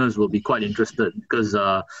listeners will be quite interested, because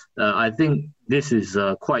I think this is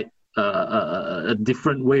quite a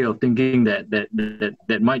different way of thinking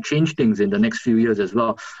that might change things in the next few years as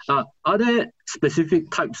well. Are there specific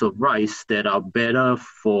types of rice that are better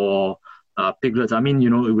for piglets? I mean,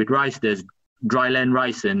 with rice, there's dryland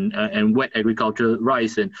rice and wet agriculture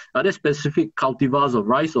rice, and are there specific cultivars of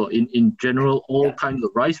rice, or in general all kinds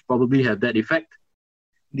of rice probably have that effect?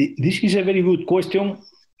 This is a very good question,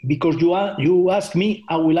 because you ask me,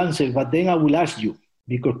 I will answer, but then I will ask you,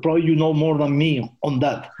 because probably you know more than me on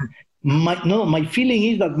that. My feeling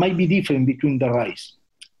is that might be different between the rice.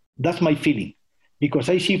 That's my feeling, because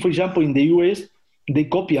I see, for example, in the US, they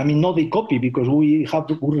copy. I mean, not they copy, because we have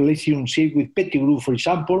a good relationship with Pettigrew, for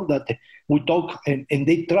example, that we talk and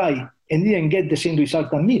they try and didn't get the same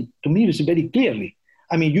result than me. To me, it's very clearly.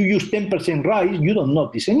 I mean, you use 10% rice, you don't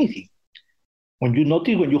notice anything. When you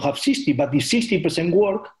notice when you have 60, but if 60%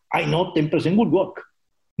 work, I know 10% would work.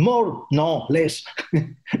 More? No, less.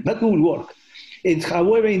 That will work.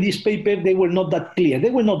 However, in this paper, they were not that clear. They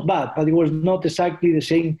were not bad, but it was not exactly the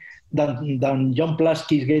same than John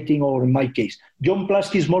Plasky is getting, or in my case. John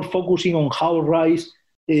Plasky is more focusing on how rice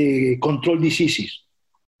control diseases.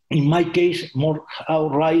 In my case, more how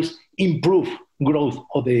rice improve growth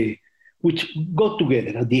of which go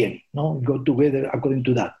together at the end, no? Go together according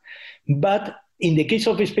to that. But in the case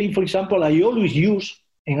of Spain, for example, I always use,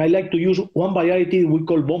 and I like to use one variety we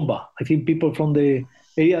call Bomba. I think people from the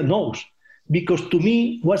area knows, because to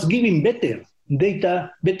me was giving better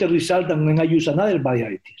result than when I use another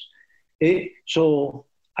varieties. So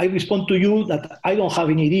I respond to you that I don't have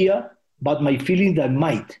any idea, but my feeling that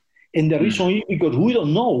might. And the reason is because we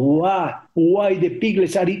don't know why the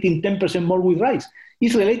piglets are eating 10% more with rice.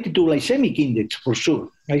 It's related to glycemic index, for sure.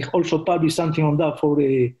 I also published something on that for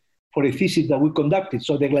a thesis that we conducted.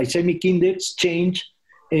 So the glycemic index change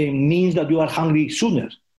means that you are hungry sooner.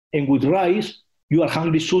 And with rice, you are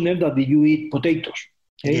hungry sooner than you eat potatoes.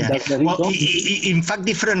 Yeah. Well, in fact,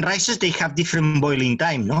 different rices, they have different boiling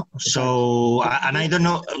time, no? So, and I don't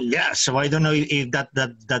know, so I don't know if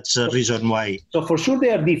that's a reason why. So for sure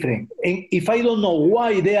they are different. And if I don't know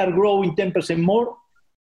why they are growing 10% more,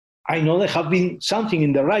 I know there have been something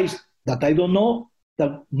in the rice that I don't know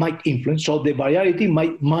that might influence. So the variety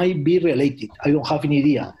might be related. I don't have any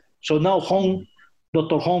idea. So now,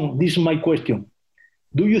 Dr. Hong, this is my question.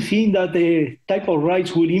 do you think that the type of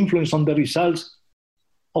rice will influence on the results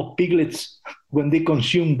of piglets when they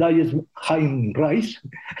consume diets high in rice?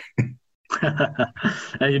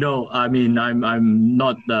 And I mean, I'm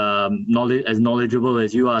not as knowledgeable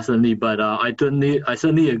as you are, certainly, but I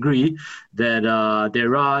certainly agree that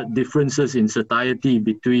there are differences in satiety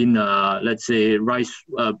between, let's say,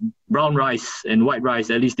 brown rice and white rice,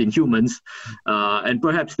 at least in humans, and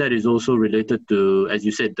perhaps that is also related to, as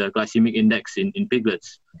you said, the glycemic index in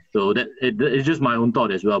piglets. So that it's just my own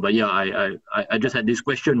thought as well. But yeah, I just had this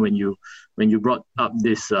question when you brought up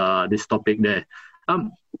this topic there.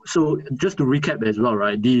 So just to recap as well,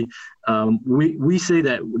 right? We say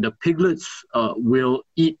that the piglets will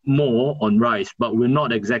eat more on rice, but we're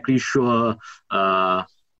not exactly sure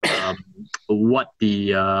what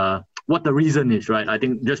the reason is, right? I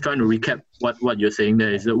think just trying to recap what you're saying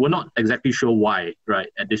there is that we're not exactly sure why, right,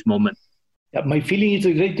 at this moment. Yeah, my feeling is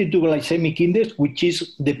related to glycemic index, which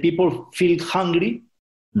is the people feel hungry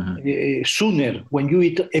sooner when you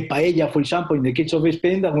eat a paella, for example, in the case of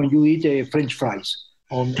Spain, than when you eat French fries.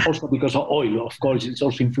 Also because of oil, of course, it's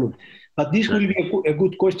also influenced. But this will be a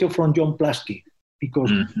good question from John Plasky,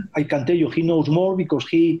 because I can tell you he knows more, because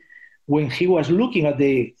when he was looking at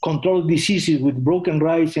the controlled diseases with broken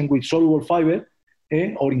rice and with soluble fiber,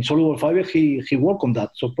 or insoluble fiber, he worked on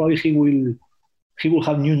that. So probably he will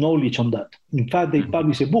have new knowledge on that. In fact, they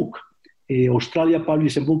published a book. Australia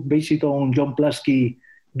published a book based on John Plasky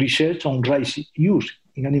research on rice use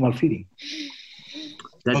in animal feeding.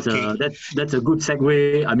 That's a good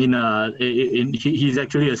segue. I mean, he's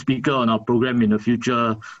actually a speaker on our program in a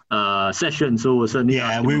future session. So certainly,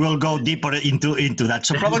 we will go deeper into that.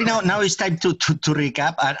 So probably now it's time to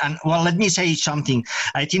recap. And well, let me say something.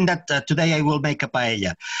 I think that today I will make a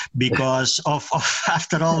paella because of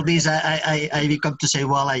after all this, I become to say,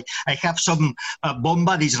 well, I have some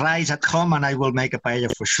bomba, this rice at home, and I will make a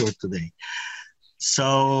paella for sure today.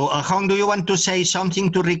 So, Hong, do you want to say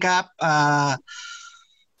something to recap?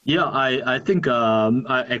 Yeah, I think I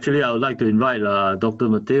would like to invite Dr.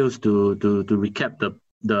 Mateos to recap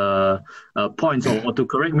the points or to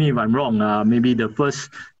correct me if I'm wrong. Maybe there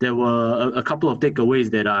were a couple of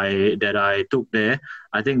takeaways that I took there.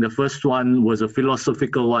 I think the first one was a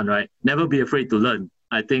philosophical one, right? Never be afraid to learn.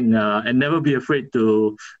 I think, and never be afraid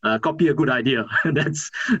to copy a good idea.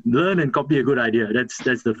 That's learn and copy a good idea. That's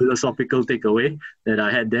the philosophical takeaway that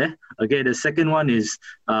I had there. Okay, the second one is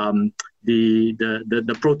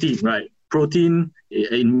the protein, right? Protein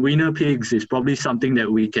in weaner pigs is probably something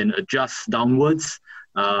that we can adjust downwards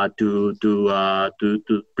to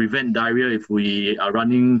prevent diarrhea if we are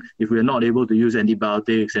not able to use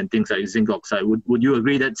antibiotics and things like zinc oxide. Would you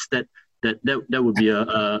agree that would be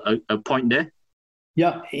a point there?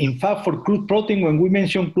 Yeah, in fact, for crude protein, when we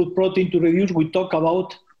mention crude protein to reduce, we talk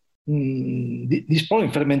about this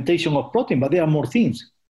problem, fermentation of protein, but there are more things.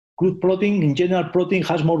 Crude protein, in general, protein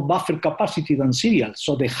has more buffer capacity than cereals.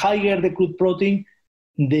 So the higher the crude protein,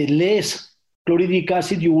 the less chlorhydric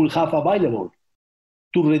acid you will have available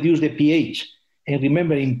to reduce the pH. And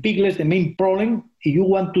remember, in piglets, the main problem, if you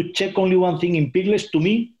want to check only one thing in piglets, to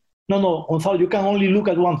me, no, Gonzalo, you can only look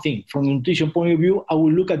at one thing. From a nutrition point of view, I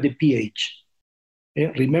will look at the pH.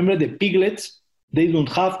 Remember, the piglets, they don't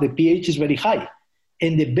have, the pH is very high.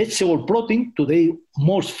 And the vegetable protein, today,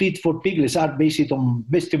 most feed for piglets are based on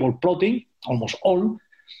vegetable protein, almost all.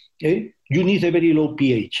 You need a very low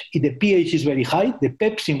pH. If the pH is very high, the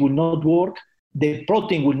pepsin will not work, the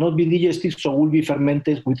protein will not be digested, so will be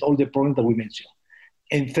fermented with all the problems that we mentioned.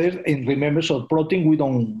 And third, and remember, so protein, we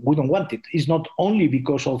don't want it. It's not only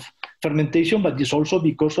because of fermentation, but it's also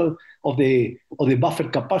because of the buffer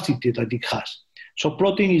capacity that it has. So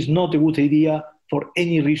protein is not a good idea for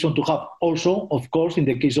any reason to have. Also, of course, in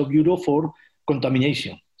the case of Europe, for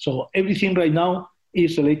contamination. So everything right now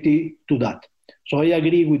is related to that. So I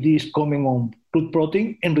agree with this comment on crude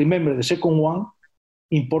protein. And remember, the second one,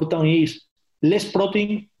 important, is less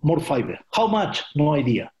protein, more fiber. How much? No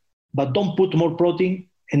idea. But don't put more protein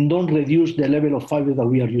and don't reduce the level of fiber that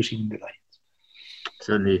we are using in the diet.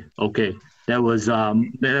 Certainly. Okay. That was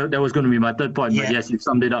going to be my third point, but yes, you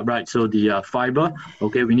summed it up right. So the fiber,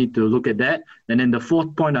 okay, we need to look at that. And then the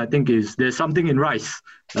fourth point, I think, is there's something in rice.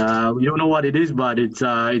 We don't know what it is, but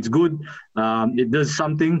it's good. It does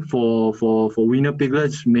something for weaner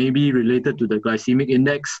piglets, maybe related to the glycemic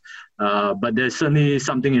index. But there's certainly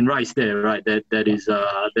something in rice there, right?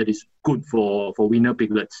 That is good for weaner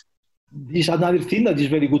piglets. This is another thing that is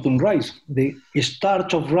very good on rice. The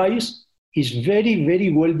starch of rice is very,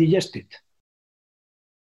 very well digested.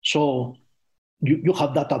 So you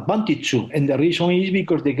have that advantage too. And the reason is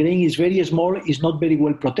because the grain is very small, it's not very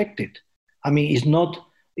well protected. I mean, it's not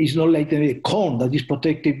It's not like the corn that is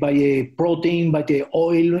protected by a protein, by the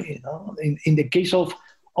oil. In the case of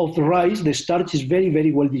the rice, the starch is very,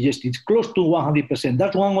 very well digested. It's close to 100%.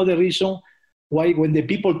 That's one of the reasons why when the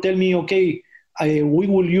people tell me, okay, we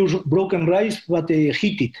will use broken rice, but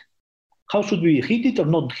heat it. How should we heat it or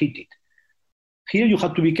not heat it? Here you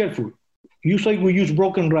have to be careful. Usually we use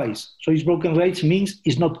broken rice. So it's broken rice means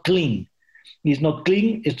it's not clean. It's not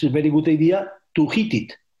clean. It's a very good idea to heat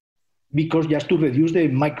it, because just to reduce the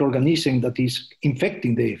microorganism that is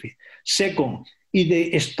infecting the feed. Second, if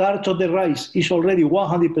the starch of the rice is already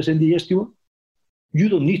 100% digestible, you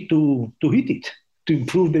don't need to heat it to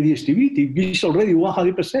improve the digestibility. It's already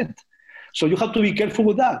 100%. So you have to be careful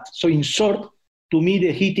with that. So in short, to me,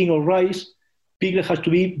 the heating of rice, piglet has to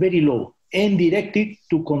be very low and directed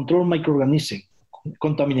to control microorganism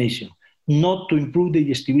contamination, not to improve the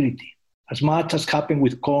digestibility, as much as happened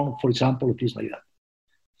with corn, for example, or things like that.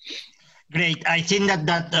 Great. I think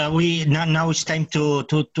that we now it's time to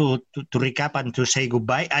recap and to say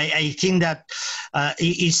goodbye. I think that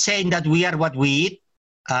it's saying that we are what we eat.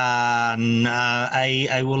 And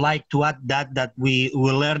I would like to add that we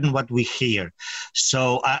will learn what we hear.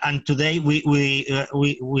 So and today we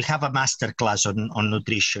have a master class on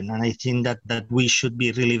nutrition, and I think that we should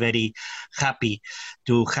be really very happy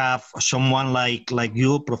to have someone like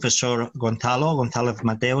you, Professor Gonzalo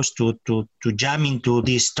Mateos, to jump into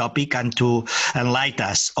this topic and to enlighten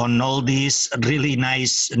us on all these really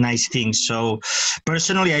nice things. So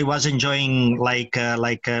personally, I was enjoying like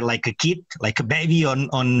a kid, like a baby on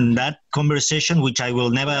that conversation, which I will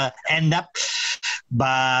never end up.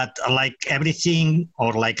 But like everything,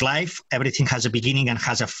 or like life, everything has a beginning and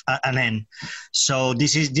has an end. So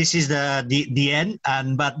this is the end,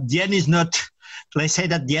 but the end is not. Let's say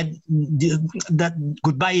that the end, that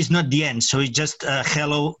goodbye is not the end. So it's just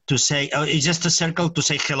hello to say. It's just a circle to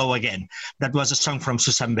say hello again. That was a song from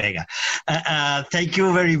Susan Vega. Thank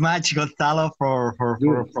you very much, Gonzalo, for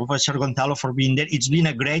Professor Gonzalo, for being there. It's been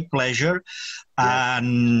a great pleasure. Yeah.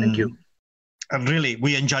 And thank you. Really,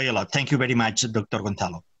 we enjoy a lot. Thank you very much, Dr.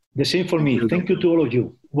 Gonzalo. The same for me. Thank you to all of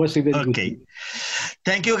you. It was a very good thing.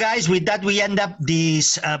 Thank you, guys. With that, we end up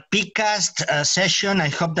this PICCAST session. I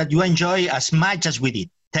hope that you enjoy as much as we did.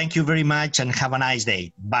 Thank you very much and have a nice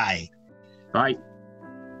day. Bye. Bye.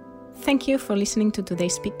 Thank you for listening to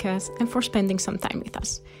today's PICCAST and for spending some time with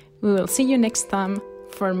us. We will see you next time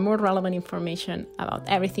for more relevant information about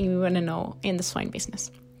everything we want to know in the swine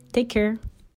business. Take care.